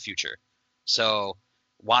Back to the Future. So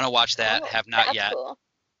want to watch that. Have not That's yet. cool.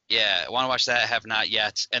 Yeah, I want to watch that. Have not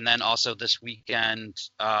yet. And then also this weekend,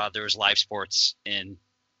 there was live sports in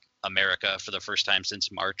America for the first time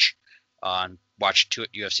since March. Watched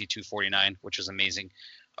UFC 249, which was amazing.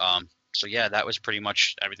 So yeah, that was pretty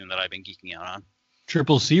much everything that I've been geeking out on.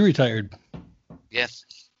 Triple C retired. Yes,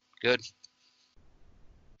 good.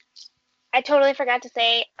 I totally forgot to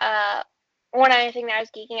say one other thing that I was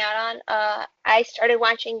geeking out on. I started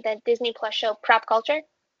watching the Disney Plus show Prop Culture,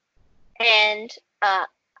 and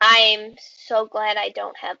I'm so glad I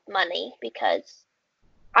don't have money because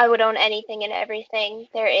I would own anything and everything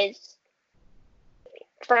there is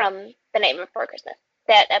from The Night Before Christmas.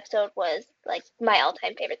 That episode was like my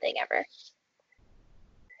all-time favorite thing ever.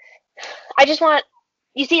 I just want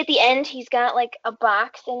You see at the end, he's got like a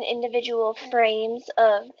box and individual frames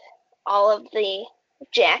of all of the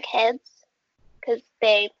Jack heads, because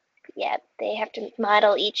they have to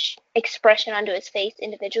model each expression onto his face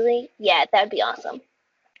individually. Yeah, that would be awesome.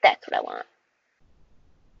 That's what I want.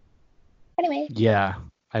 Anyway. Yeah,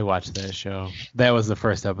 I watched that show. That was the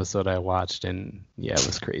first episode I watched, and yeah, it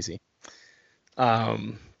was crazy.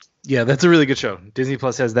 Yeah, that's a really good show. Disney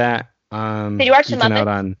Plus has that. Did you watch the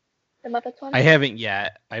Muppets? The Muppets one? I haven't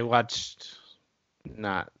yet. I watched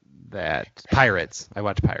not that. Pirates. I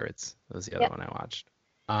watched Pirates. That was the other one I watched.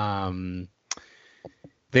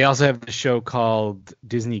 They also have the show called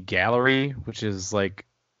Disney Gallery, which is like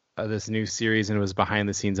this new series, and it was behind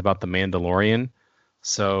the scenes about The Mandalorian.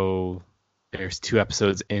 So there's 2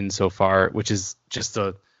 episodes in so far, which is just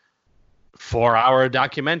a 4-hour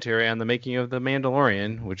documentary on the making of The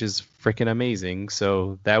Mandalorian, which is freaking amazing.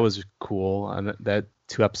 So that was cool. And that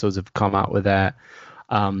 2 episodes have come out with that.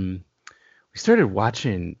 We started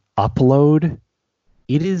watching Upload.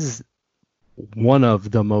 It is one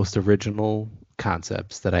of the most original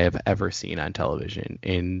concepts that I have ever seen on television,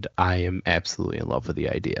 and I am absolutely in love with the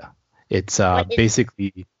idea. It's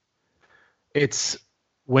basically, it's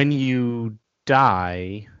when you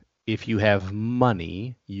die, if you have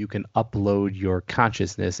money, you can upload your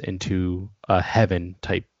consciousness into a heaven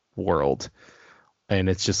type world, and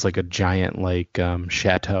it's just like a giant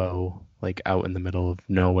chateau like out in the middle of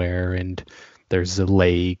nowhere, and there's a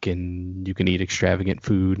lake, and you can eat extravagant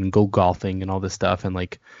food and go golfing and all this stuff,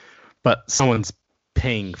 and but someone's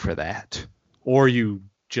paying for that, or you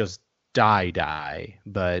just die.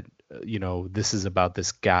 But this is about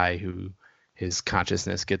this guy who his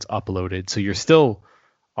consciousness gets uploaded, so you're still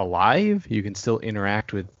alive. You can still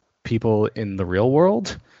interact with people in the real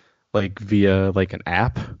world, like via like an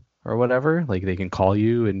app or whatever. Like they can call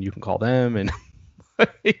you and you can call them, and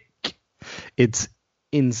it's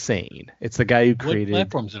insane. It's the guy who created. What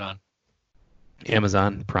platform is it on?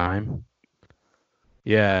 Amazon Prime.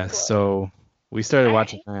 Yeah, so we started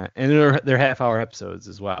watching that, and they're half-hour episodes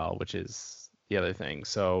as well, which is the other thing.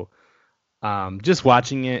 So just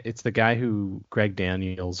watching it, it's the guy Greg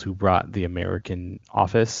Daniels, who brought the American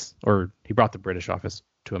Office, or he brought the British Office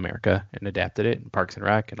to America and adapted it, and Parks and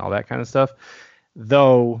Rec and all that kind of stuff.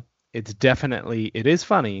 Though it is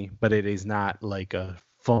funny, but it is not like a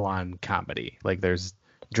full-on comedy. Like there's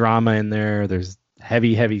drama in there, there's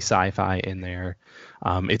heavy sci-fi in there.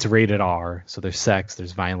 It's rated R, so there's sex,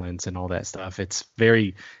 there's violence, and all that stuff. It's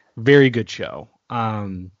very, very good show.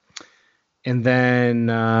 And then,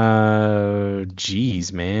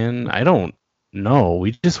 geez, man, I don't know.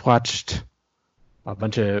 We just watched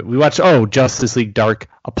Justice League Dark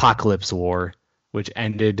Apocalypse War, which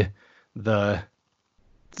ended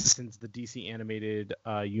since the DC animated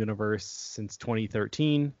universe since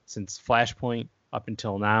 2013, since Flashpoint up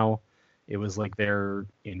until now. It was like their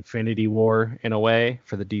Infinity War in a way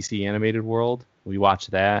for the DC animated world. We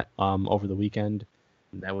watched that over the weekend.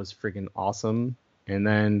 That was freaking awesome. And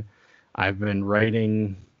then I've been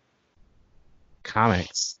writing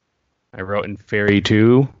comics. I wrote in Fairy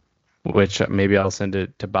 2, which maybe I'll send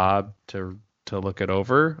it to Bob to look it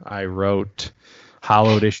over. I wrote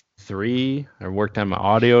Hollowed issue 3. I worked on my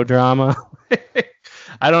audio drama.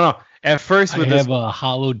 I don't know. At first, I have a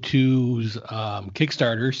Hollowed 2's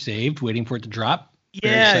Kickstarter saved, waiting for it to drop.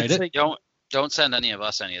 Yeah, it's like, don't send any of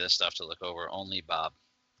us any of this stuff to look over. Only Bob.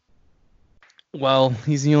 Well,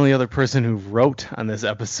 he's the only other person who wrote on this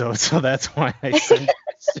episode, so that's why I sent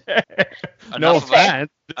it. No offense.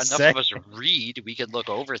 Enough of us read. We could look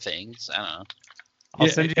over things. I don't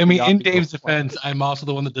know. In Dave's defense, I'm also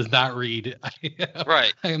the one that does not read.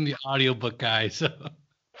 Right. I am the audiobook guy, so.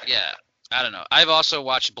 Yeah. I don't know. I've also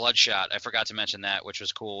watched Bloodshot. I forgot to mention that, which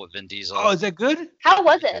was cool with Vin Diesel. Oh, is that good? How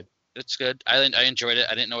was it? It's good. I enjoyed it.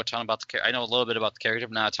 I didn't know a ton about the character. I know a little bit about the character,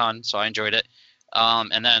 but not a ton, so I enjoyed it.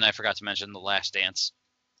 And then I forgot to mention The Last Dance.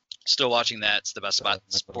 Still watching that. It's the best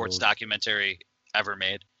sports documentary ever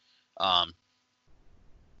made.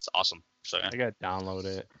 It's awesome. So I got to download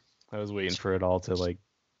it. I was waiting for it all to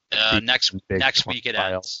next week it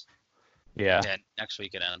ends. Yeah, next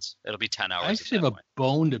week it ends. It'll be 10 hours. I actually have a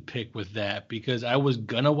bone to pick with that because I was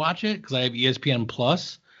gonna watch it because I have ESPN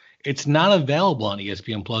Plus. It's not available on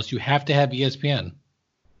ESPN Plus. You have to have ESPN,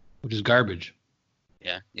 which is garbage.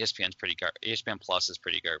 Yeah, ESPN's pretty ESPN Plus is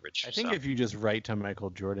pretty garbage. I think if you just write to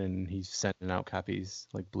Michael Jordan, he's sending out copies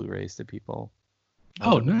like Blu-rays to people.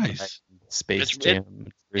 Oh, nice. Space Jam.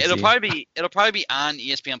 It'll probably be on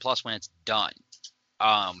ESPN Plus when it's done.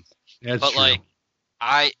 That's but true.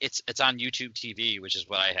 It's on YouTube TV, which is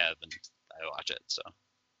what I have, and I watch it. So.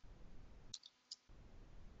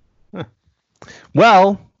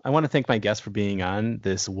 Well, I want to thank my guest for being on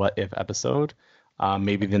this What If episode.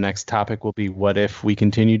 Maybe the next topic will be what if we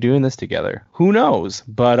continue doing this together? Who knows?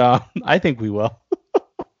 But I think we will.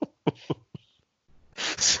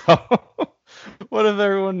 So, what if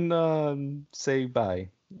everyone say bye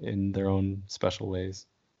in their own special ways?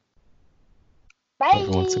 Bye.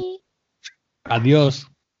 Adios.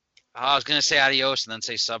 I was gonna say adios and then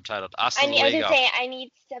say subtitled. Hasta I was luego. gonna say I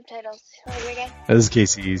need subtitles. What again? This is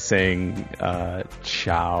Casey saying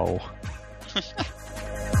ciao.